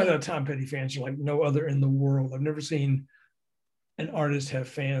I found out Tom Petty fans are like no other in the world. I've never seen an artist have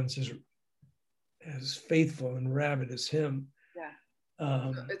fans as faithful and rabid as him.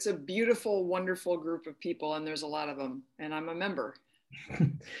 Yeah. It's a beautiful, wonderful group of people, and there's a lot of them, and I'm a member.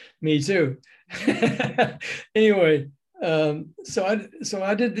 Me too. Anyway, so I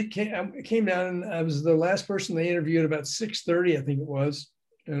came down, and I was the last person they interviewed about 6:30, I think it was.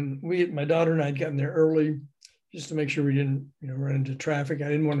 And my daughter and I had gotten there early just to make sure we didn't, run into traffic. I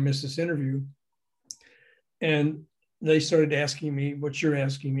didn't want to miss this interview. And they started asking me what you're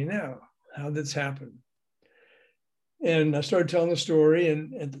asking me now. How'd this happen? And I started telling the story,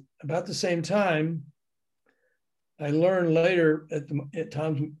 and at about the same time, I learned later at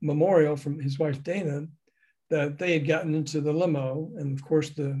Tom's memorial from his wife, Dana, that they had gotten into the limo. And of course,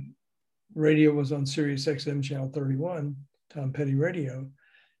 the radio was on Sirius XM channel 31, Tom Petty radio.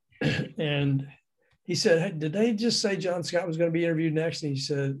 And he said, hey, did they just say John Scott was going to be interviewed next?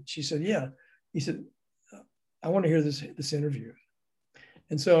 And she said, yeah. He said, I want to hear this interview.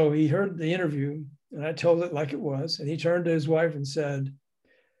 And so he heard the interview, and I told it like it was. And he turned to his wife and said,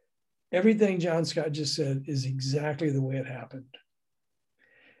 everything John Scott just said is exactly the way it happened.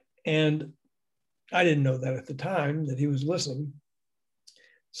 And I didn't know that at the time, that he was listening.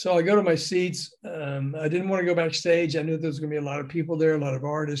 So I go to my seats. I didn't want to go backstage. I knew there was going to be a lot of people there, a lot of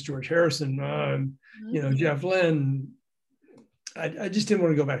artists, George Harrison, Jeff Lynne. I just didn't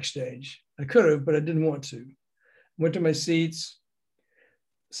want to go backstage. I could have, but I didn't want to. Went to my seats,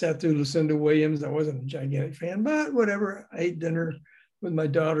 sat through Lucinda Williams. I wasn't a gigantic fan, but whatever. I ate dinner with my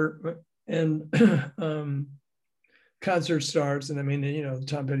daughter, and concert starts. And I mean, the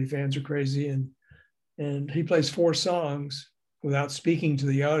Tom Petty fans are crazy. And he plays 4 songs without speaking to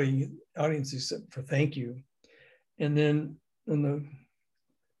the audience except for thank you. And then on the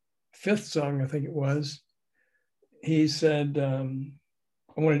 5th song, I think it was, he said, I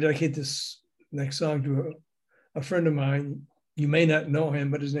want to dedicate this next song to a friend of mine. You may not know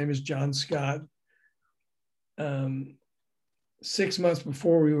him, but his name is John Scott. 6 months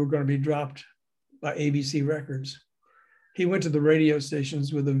before we were going to be dropped by ABC Records, he went to the radio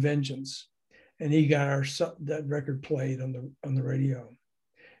stations with a vengeance, and he got that record played on the radio,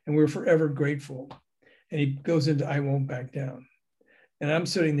 and we were forever grateful. And he goes into I Won't Back Down, and I'm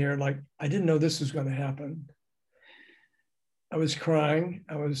sitting there like I didn't know this was going to happen. I was crying.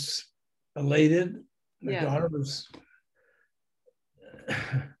 I was elated. My daughter was.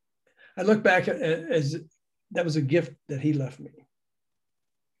 I look back as that was a gift that he left me.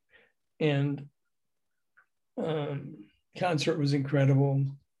 And concert was incredible,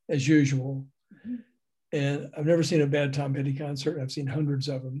 as usual. Mm-hmm. And I've never seen a bad Tom Petty concert. I've seen hundreds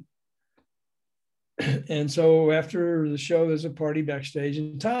of them. And so after the show, there's a party backstage.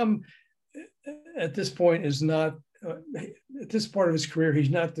 And Tom, at this point, is not, at this part of his career, he's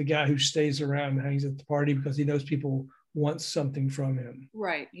not the guy who stays around and hangs at the party because he knows people want something from him.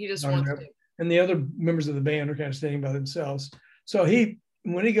 Right. He just wants to. And the other members of the band are kind of staying by themselves. So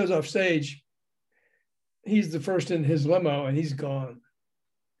when he goes off stage, he's the first in his limo and he's gone.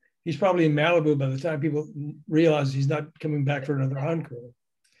 He's probably in Malibu by the time people realize he's not coming back for another encore.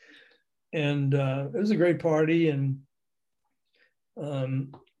 And it was a great party, and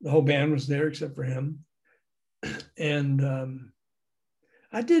the whole band was there except for him. And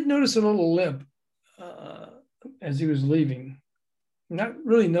I did notice a little limp as he was leaving. Not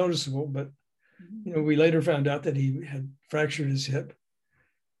really noticeable, but we later found out that he had fractured his hip.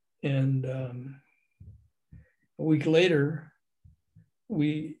 And a week later,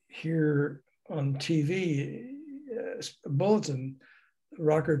 we hear on TV a bulletin,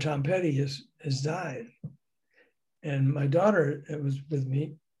 rocker Tom Petty has died. And my daughter was with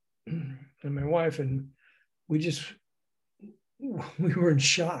me and my wife, and we were in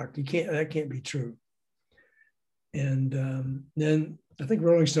shock. That can't be true. And then I think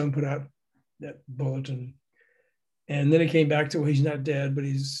Rolling Stone put out that bulletin, and then it came back to, well, he's not dead, but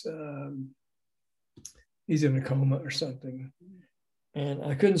he's in a coma or something. And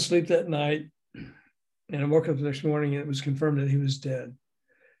I couldn't sleep that night. And I woke up the next morning and it was confirmed that he was dead.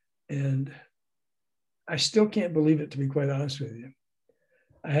 And I still can't believe it, to be quite honest with you.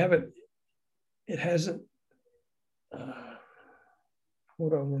 It hasn't, what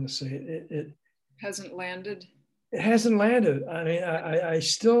do I want to say? It hasn't landed. It hasn't landed. I mean, I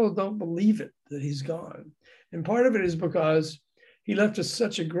still don't believe it that he's gone. And part of it is because he left us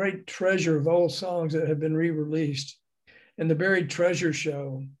such a great treasure of old songs that have been re-released. And the Buried Treasure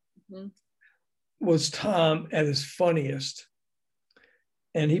show was Tom at his funniest.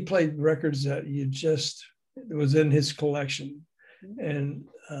 And he played records that it was in his collection. And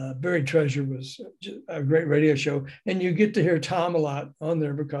Buried Treasure was a great radio show. And you get to hear Tom a lot on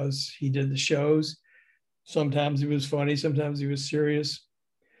there because he did the shows. Sometimes he was funny, sometimes he was serious.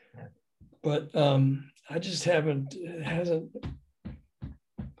 But I just haven't, it hasn't,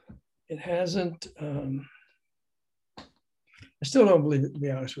 I still don't believe it, to be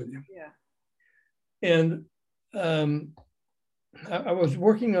honest with you. Yeah. And I was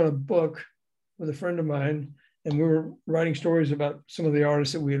working on a book with a friend of mine, and we were writing stories about some of the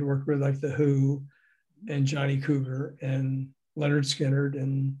artists that we had worked with, like The Who and Johnny Cougar and Leonard Skinner.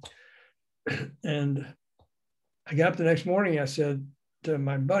 And I got up the next morning, I said, to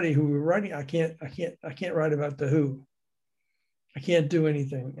my buddy who we were writing, I can't write about the Who. I can't do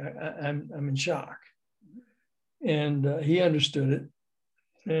anything. I'm in shock. And he understood it.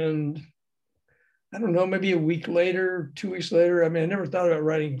 And I don't know, maybe a week later, 2 weeks later, I mean, I never thought about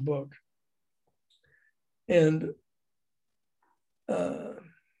writing a book. And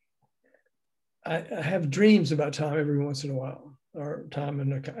I have dreams about Tom every once in a while, or Tom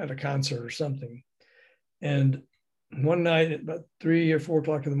at a concert or something. And one night at about 3 or 4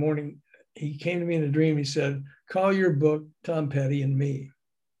 o'clock in the morning, he came to me in a dream. He said, "Call your book Tom Petty and Me."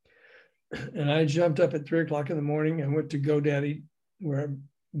 And I jumped up at 3 o'clock in the morning and went to GoDaddy, where I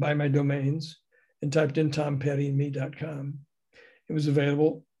buy my domains, and typed in tompettyandme.com. It was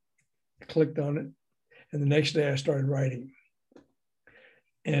available. I clicked on it. And the next day I started writing.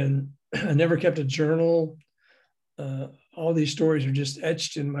 And I never kept a journal. All these stories are just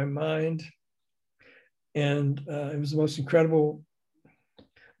etched in my mind. And it was the most incredible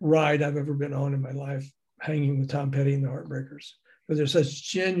ride I've ever been on in my life, hanging with Tom Petty and the Heartbreakers. Because they're such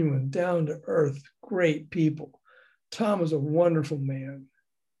genuine, down-to-earth, great people. Tom was a wonderful man.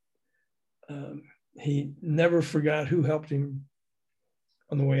 He never forgot who helped him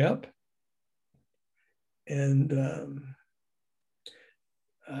on the way up. And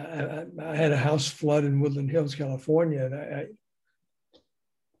I had a house flood in Woodland Hills, California, and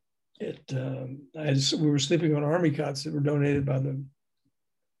we were sleeping on army cots that were donated by the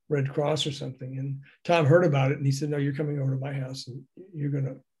Red Cross or something. And Tom heard about it, and he said, "No, you're coming over to my house, and you're going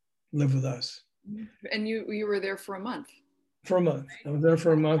to live with us." And you were there for a month. For a month, I was there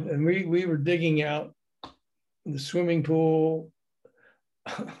for a month, and we were digging out the swimming pool.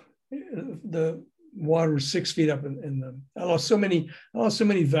 The water was 6 feet up in I lost so many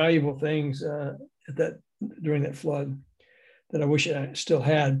valuable things during that flood that I wish I still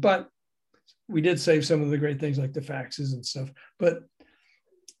had. But we did save some of the great things like the faxes and stuff.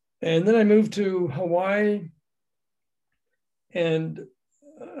 And then I moved to Hawaii and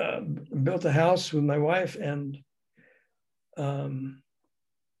built a house with my wife, and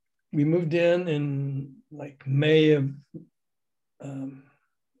we moved in like May of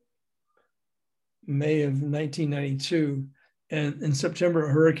 1992, and in September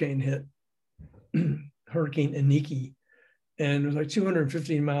a hurricane hit, Hurricane Iniki, and it was like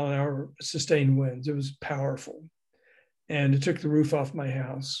 215-mile-an-hour sustained winds. It was powerful, and it took the roof off my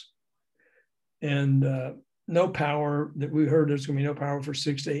house, and no power. That we heard there's going to be no power for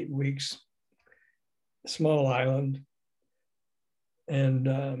 6 to 8 weeks. Small island, and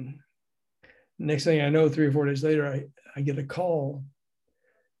next thing I know, 3 or 4 days later, I get a call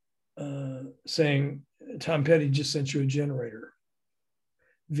saying Tom Petty just sent you a generator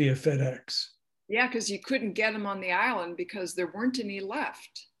via FedEx. Yeah, because you couldn't get them on the island because there weren't any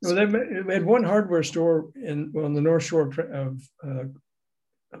left. Well, they had one hardware store on the North Shore of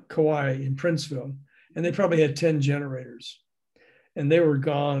Kauai in Princeville, and they probably had 10 generators, and they were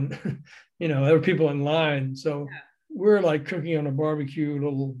gone. There were people in line, so we're like cooking on a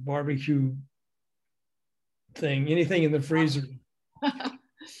little barbecue thing, anything in the freezer.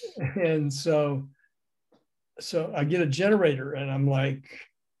 And so I get a generator, and I'm like,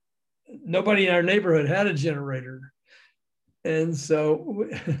 nobody in our neighborhood had a generator. And so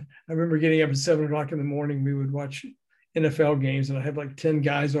I remember getting up at 7 o'clock in the morning. We would watch NFL games, and I had like 10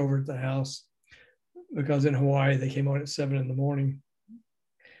 guys over at the house because in Hawaii they came on at 7 in the morning.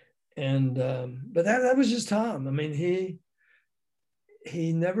 And but that was just Tom. I mean,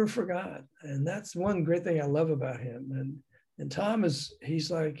 he never forgot, and that's one great thing I love about him. And Tom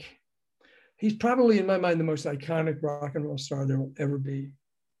he's probably in my mind the most iconic rock and roll star there will ever be.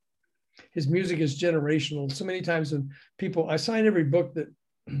 His music is generational. So many times when I sign every book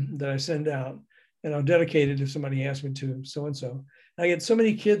that I send out, and I'll dedicate it if somebody asks me to, so-and-so. I get so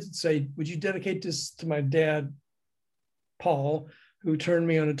many kids that say, "Would you dedicate this to my dad, Paul, who turned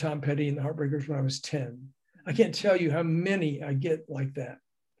me on to Tom Petty and the Heartbreakers when I was 10. I can't tell you how many I get like that.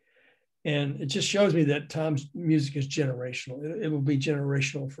 And it just shows me that Tom's music is generational. It will be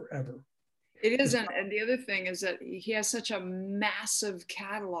generational forever. It is. And the other thing is that he has such a massive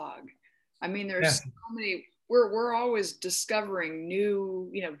catalog. I mean, there's so many, we're always discovering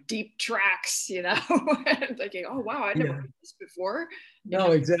new, deep tracks, and thinking, oh, wow, I never heard this before.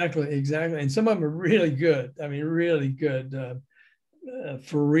 No, exactly. And some of them are really good. I mean, really good.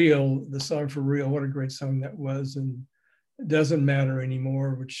 For Real, the song For Real, what a great song that was. And It Doesn't Matter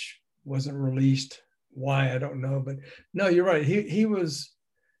Anymore, which wasn't released. Why, I don't know. But no, you're right. He was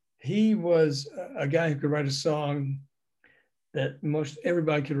a guy who could write a song that most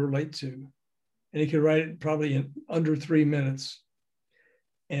everybody could relate to. And he could write it probably in under 3 minutes.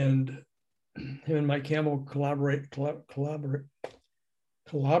 And him and Mike Campbell collaborate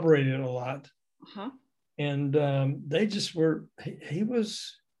collaborated a lot. Uh-huh. And they just were, he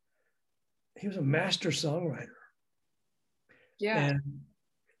was a master songwriter. Yeah. And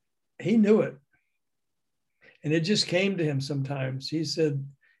he knew it. And it just came to him sometimes. He said,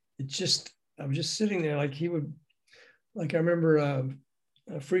 I was just sitting there like I remember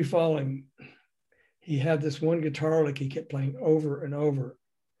Free Falling. He had this one guitar lick he kept playing over and over,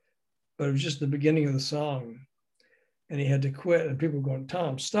 but it was just the beginning of the song. And he had to quit, and people were going,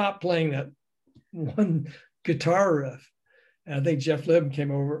 Tom, stop playing that one guitar riff. And I think Jeff Lynne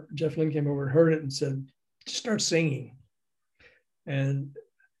came over and heard it and said, just start singing. And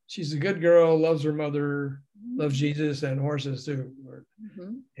she's a good girl, loves her mother, loves Jesus and horses too.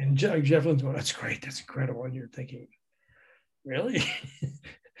 Mm-hmm. And Jeff Lynne's going, that's great, that's incredible. And you're thinking, really?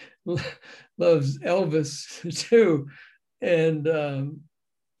 Loves Elvis too. And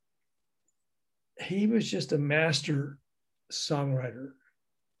he was just a master songwriter.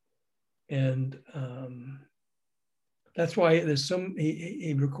 And that's why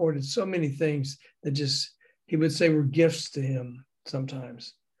he recorded so many things that just, he would say were gifts to him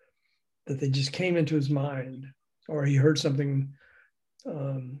sometimes, that they just came into his mind, or he heard something.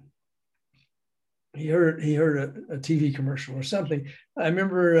 He heard a TV commercial or something. I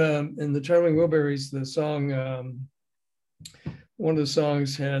remember in the Traveling Wilburys, the song, one of the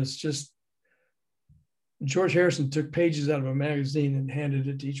songs has just, George Harrison took pages out of a magazine and handed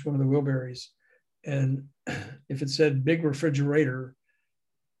it to each one of the Wilburys. And if it said big refrigerator,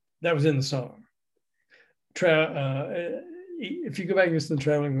 that was in the song. If you go back and listen to the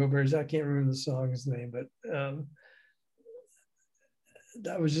Traveling Wilburys, I can't remember the song's name, but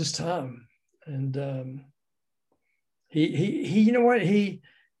that was just Tom. And he you know what,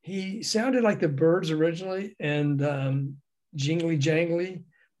 he sounded like the Byrds originally, and jingly jangly,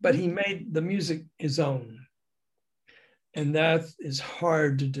 but he made the music his own, and that is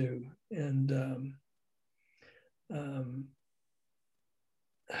hard to do. And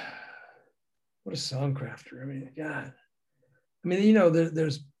what a song crafter. I mean, God. I mean, you know,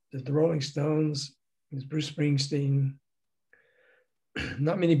 there's the Rolling Stones, there's Bruce Springsteen.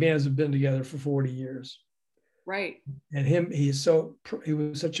 Not many bands have been together for 40 years. Right. And he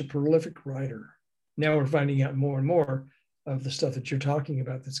was such a prolific writer. Now we're finding out more and more of the stuff that you're talking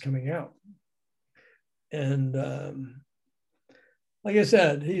about that's coming out. And like I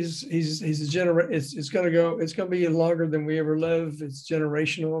said, he's a it's going to be longer than we ever live. It's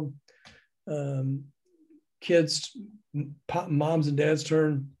generational. Kids, moms and dads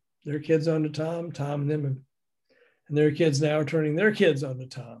turn their kids on to Tom and them, and their kids now are turning their kids on to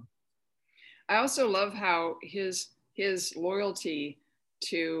Tom. I also love how his loyalty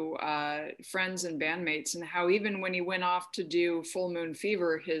to friends and bandmates, and how even when he went off to do Full Moon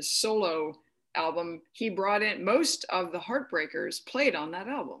Fever, his solo album, he brought in most of the Heartbreakers played on that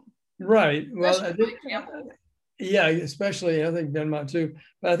album. Right. Well, yeah, especially I think Ben Mott too.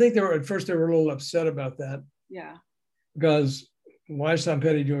 But I think at first they were a little upset about that. Yeah. Because why is Tom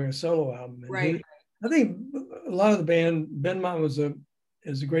Petty doing a solo album? And right. I think a lot of the band, Ben Mott is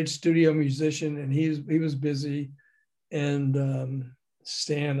a great studio musician, and he was busy, and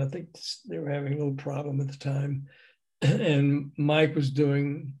Stan, I think they were having a little problem at the time, and Mike was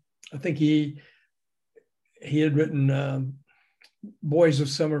doing, I think he had written Boys of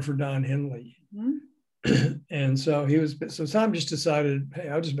Summer for Don Henley. Mm-hmm. And so Tom just decided, hey,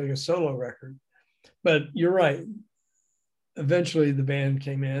 I'll just make a solo record. But you're right. Eventually the band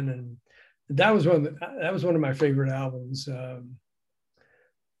came in, and that was one of my favorite albums,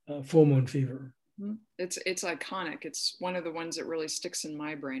 Full Moon Fever. It's iconic. It's one of the ones that really sticks in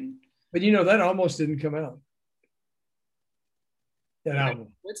my brain. But you know, that almost didn't come out. That album.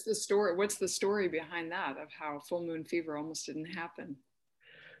 What's the story behind that, of how Full Moon Fever almost didn't happen?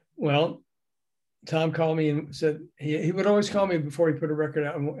 Well, Tom called me and said he would always call me before he put a record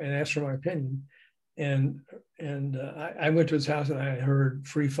out and ask for my opinion. And I went to his house and I heard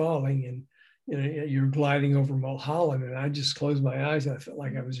Free Falling, and you know, you're gliding over Mulholland, and I just closed my eyes and I felt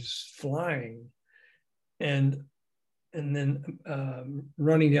like I was just flying. And then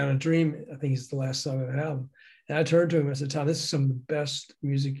Running Down a Dream, I think is the last song of the album. And I turned to him and I said, Tom, this is some of the best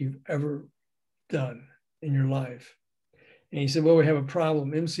music you've ever done in your life. And he said, well, we have a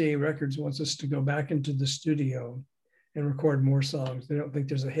problem. MCA Records wants us to go back into the studio and record more songs. They don't think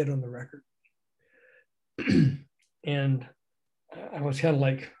there's a hit on the record. And I was kind of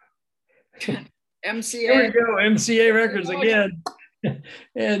like, MCA. Here we go, MCA Records again.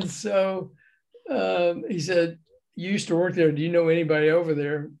 And so he said, you used to work there. Do you know anybody over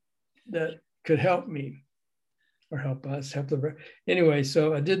there that could help me or help us, anyway?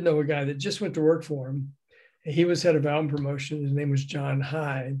 So I did know a guy that just went to work for him. He was head of album promotion. His name was John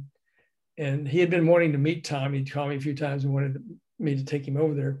Hyde. And he had been wanting to meet Tom. He'd called me a few times and wanted me to take him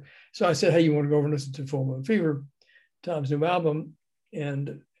over there. So I said, hey, you want to go over and listen to Full Moon Fever, Tom's new album?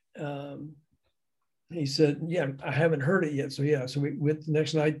 And he said, yeah, I haven't heard it yet. So yeah, so we went the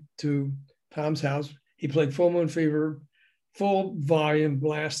next night to Tom's house. He played Full Moon Fever, full volume,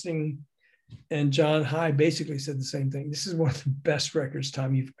 blasting. And John Hyde basically said the same thing. This is one of the best records,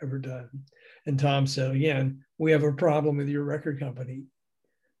 Tom, you've ever done. And Tom said, again, we have a problem with your record company.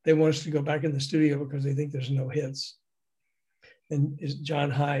 They want us to go back in the studio because they think there's no hits. And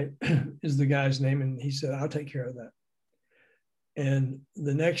John Hyde is the guy's name. And he said, I'll take care of that. And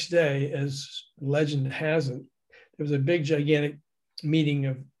the next day, as legend has it, there was a big, gigantic meeting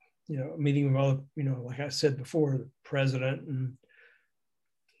of, meeting with all, like I said before, the president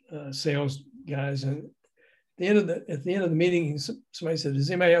and sales guys. And at the end of the meeting, somebody said, does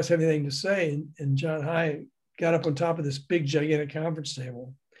anybody else have anything to say? And John Hyde got up on top of this big, gigantic conference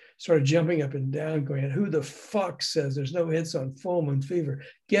table, started jumping up and down, going, who the fuck says there's no hits on Full Moon Fever?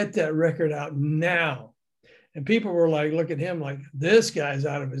 Get that record out now. And people were like, look at him like, this guy's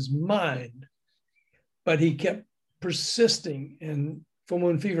out of his mind. But he kept persisting, and Full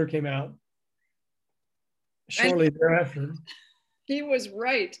Moon Fever came out shortly thereafter. He was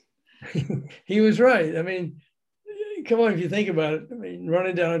right. He was right. I mean, come on, if you think about it. I mean,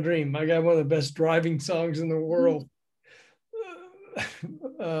 Running Down a Dream, my God, one of the best driving songs in the world.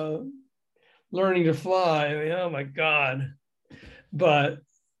 Learning to Fly. I mean, oh my God. But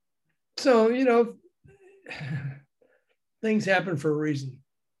so, things happen for a reason.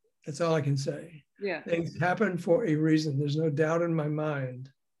 That's all I can say. Yeah. Things happen for a reason. There's no doubt in my mind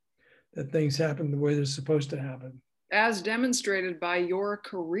that things happen the way they're supposed to happen. As demonstrated by your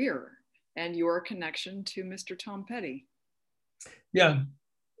career and your connection to Mr. Tom Petty. Yeah.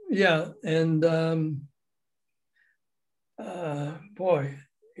 Yeah. And boy,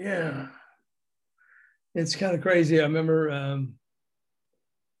 yeah. It's kind of crazy. I remember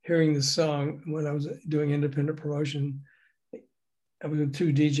hearing this song when I was doing independent promotion. I was with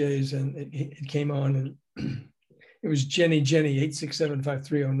two DJs and it came on, and it was Jenny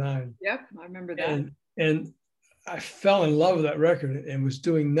 8675309. Yep, I remember that. And I fell in love with that record and was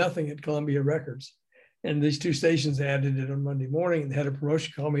doing nothing at Columbia Records. And these two stations added it on Monday morning, and the head of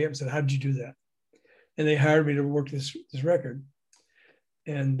promotion called me up and said, how did you do that? And they hired me to work this record.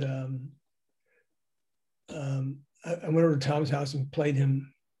 And I went over to Tom's house and played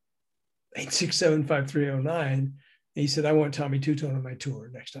him 8675309. And he said, I want Tommy Tutone on my tour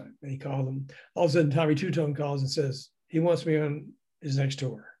next time. And he called him. All of a sudden, Tommy Tutone calls and says, he wants me on his next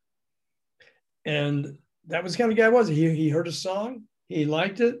tour. And that was the kind of guy I was. He heard a song. He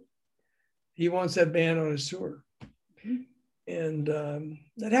liked it. He wants that band on his tour. And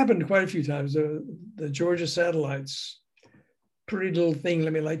that happened quite a few times. The Georgia Satellites, Pretty Little Thing,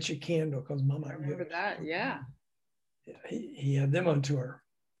 Let Me Light Your Candle, because Mama. I remember that, yeah. He had them on tour.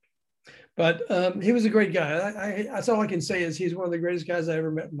 But he was a great guy. That's all I can say is he's one of the greatest guys I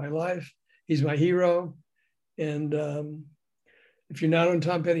ever met in my life. He's my hero. And if you're not on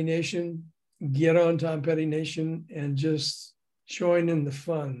Tom Petty Nation, get on Tom Petty Nation and just join in the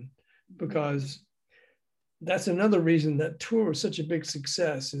fun, because that's another reason that tour was such a big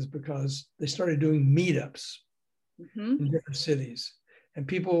success, is because they started doing meetups in different cities. And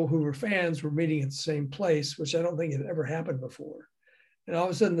people who were fans were meeting at the same place, which I don't think had ever happened before. And all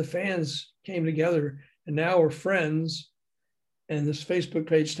of a sudden the fans came together, and now we're friends. And this Facebook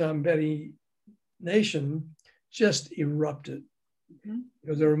page, Tom Petty Nation, just erupted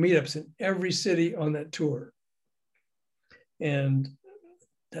because there were meetups in every city on that tour. And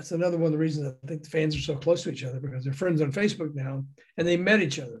that's another one of the reasons I think the fans are so close to each other, because they're friends on Facebook now and they met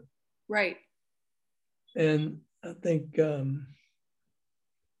each other. Right. And I think a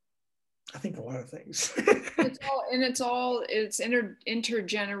lot of things. it's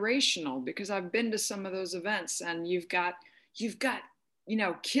intergenerational, because I've been to some of those events, and you've got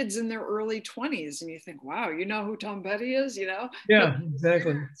kids in their early 20s, and you think, wow, you know who Tom Petty is, Yeah,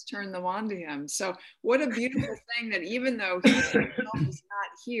 exactly. Let's turn them on to him. So what a beautiful thing that even though he himself is not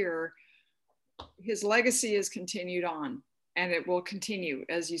here, his legacy is continued on, and it will continue,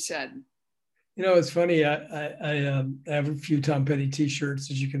 as you said. It's funny. I have a few Tom Petty T-shirts,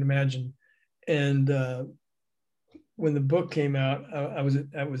 as you can imagine. And when the book came out, I was at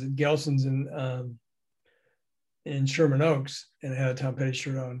Gelson's in Sherman Oaks, and I had a Tom Petty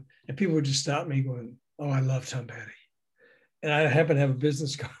shirt on, and people would just stop me going, oh, I love Tom Petty. And I happen to have a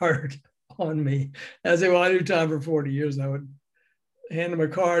business card on me. I say, well, I knew Tom for 40 years. And I would hand him a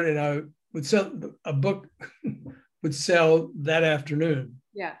card, and I would sell a book would sell that afternoon.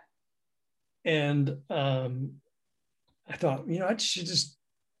 Yeah. And I thought, I should just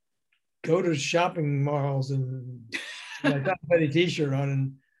go to shopping malls and my Tom Petty t-shirt on,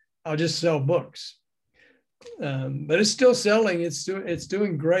 and I'll just sell books. But it's still selling. It's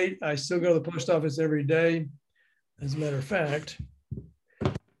doing great. I still go to the post office every day. As a matter of fact,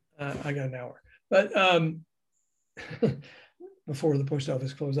 I got an hour. But before the post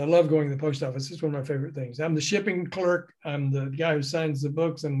office closed, I love going to the post office. It's one of my favorite things. I'm the shipping clerk. I'm the guy who signs the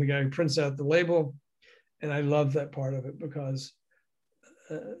books. I'm the guy who prints out the label. And I love that part of it because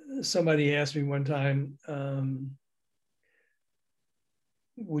somebody asked me one time,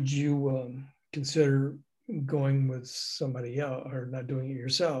 would you consider going with somebody else or not doing it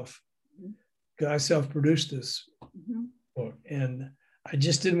yourself? Because I self-produced this book, and I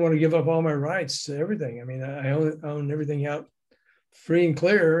just didn't want to give up all my rights to everything. I mean, I own everything out free and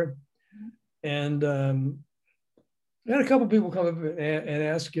clear. And I had a couple of people come up and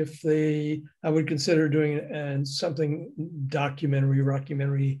ask if I would consider doing something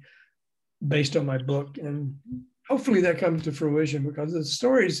rockumentary based on my book. And hopefully that comes to fruition, because the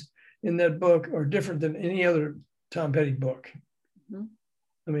stories in that book are different than any other Tom Petty book.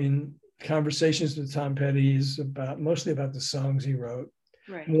 I mean, Conversations with Tom Petty is mostly about the songs he wrote.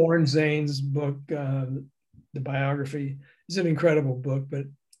 Right. Warren Zane's book, the biography, is an incredible book, but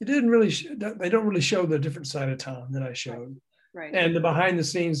it didn't really. They don't really show the different side of Tom that I showed, right? And the behind the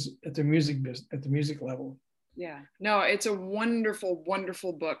scenes at the music level. Yeah, no, it's a wonderful,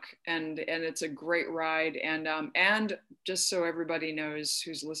 wonderful book, and it's a great ride. And just so everybody knows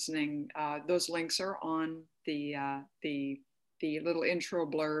who's listening, those links are on the little intro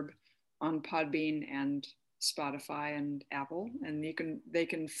blurb on Podbean and Spotify and Apple, and they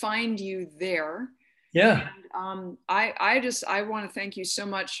can find you there. Yeah. And I want to thank you so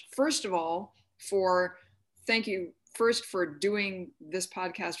much. First of all, for doing this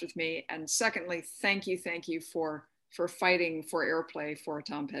podcast with me, and secondly, thank you for fighting for airplay for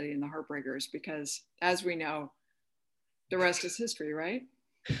Tom Petty and the Heartbreakers, because as we know, the rest is history, right?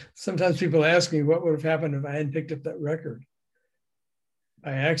 Sometimes people ask me what would have happened if I hadn't picked up that record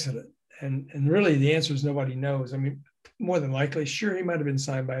by accident, and really the answer is nobody knows. I mean, more than likely, sure, he might have been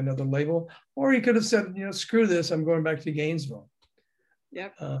signed by another label, or he could have said, screw this, I'm going back to Gainesville.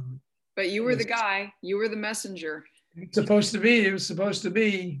 Yep. But you were the guy, you were the messenger. It was supposed to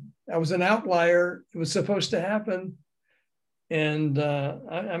be. I was an outlier. It was supposed to happen. And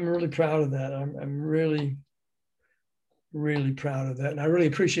I'm really proud of that. I'm really, really proud of that. And I really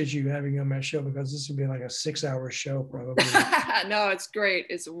appreciate you having me on my show, because this would be like a 6-hour show probably. No, it's great.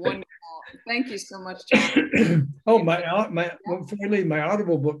 It's wonderful. Thank you so much, John. Before I leave, my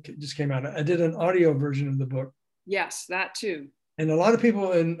Audible book just came out. I did an audio version of the book. Yes, that too. And a lot of people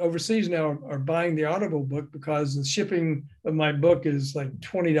overseas now are buying the Audible book because the shipping of my book is like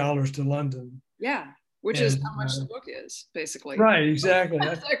 $20 to London. Yeah, which is how much the book is, basically. Right, exactly.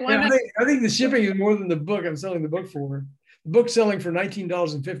 I think the shipping is more than the book I'm selling the book for. The book's selling for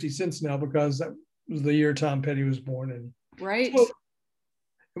 $19.50 now, because that was the year Tom Petty was born in. Right. So,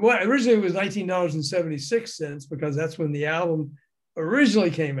 well, originally it was $19.76, because that's when the album originally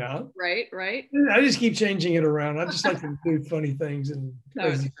came out. Right. I just keep changing it around. I just like to do funny things. And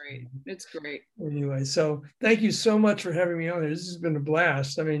it's great. It's great. Anyway, so thank you so much for having me on here. This has been a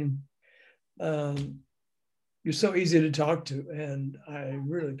blast. I mean, you're so easy to talk to, and I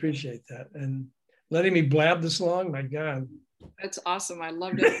really appreciate that. And letting me blab this long, my God. That's awesome. I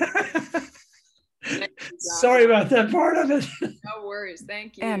loved it. Sorry about that part of it. No worries.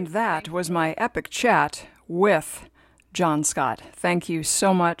 Thank you. And that was my epic chat with John Scott. Thank you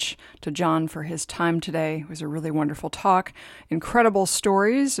so much to John for his time today. It was a really wonderful talk. Incredible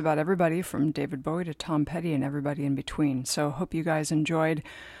stories about everybody from David Bowie to Tom Petty and everybody in between. So hope you guys enjoyed.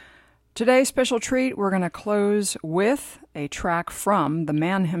 Today's special treat, we're going to close with a track from the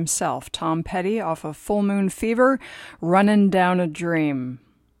man himself, Tom Petty, off of Full Moon Fever, Running Down a Dream.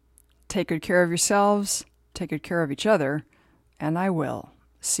 Take good care of yourselves, take good care of each other, and I will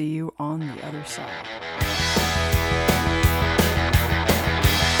see you on the other side.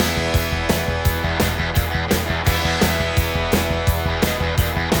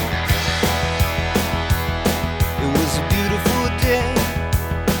 It was a beautiful day,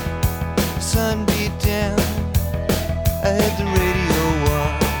 sun beat down, I had the radio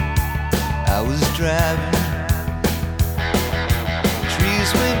on, I was driving,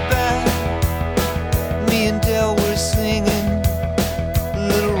 trees went by, me and Del were singing a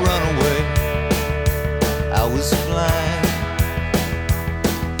little runaway, I was flying,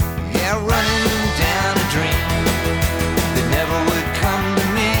 yeah, running down a dream that never would come to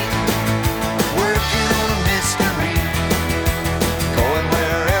me, working on a mystery, going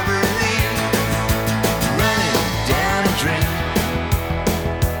wherever it leads.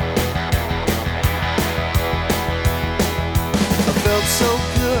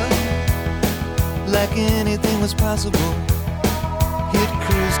 like anything was possible. Hit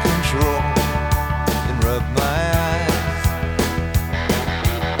cruise control and rub my eyes.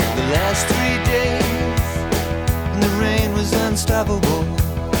 The last 3 days, and the rain was unstoppable.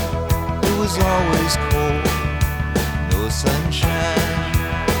 It was always cold, no sunshine.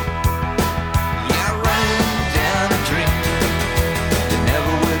 Yeah, running down a dream that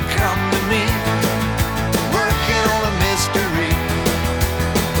never would come to me. Working on a mystery,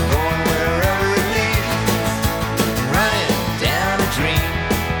 going wherever it leads. Running down a dream.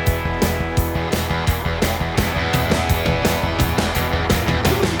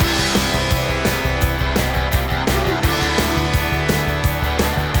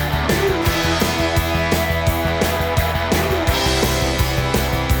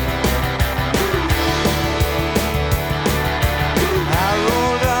 I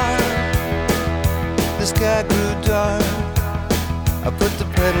rolled on, the sky grew dark. I put the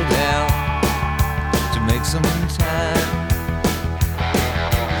pedal down to make some time.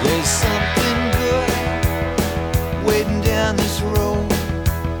 There's something good waiting down this road.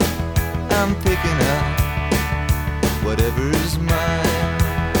 I'm picking up whatever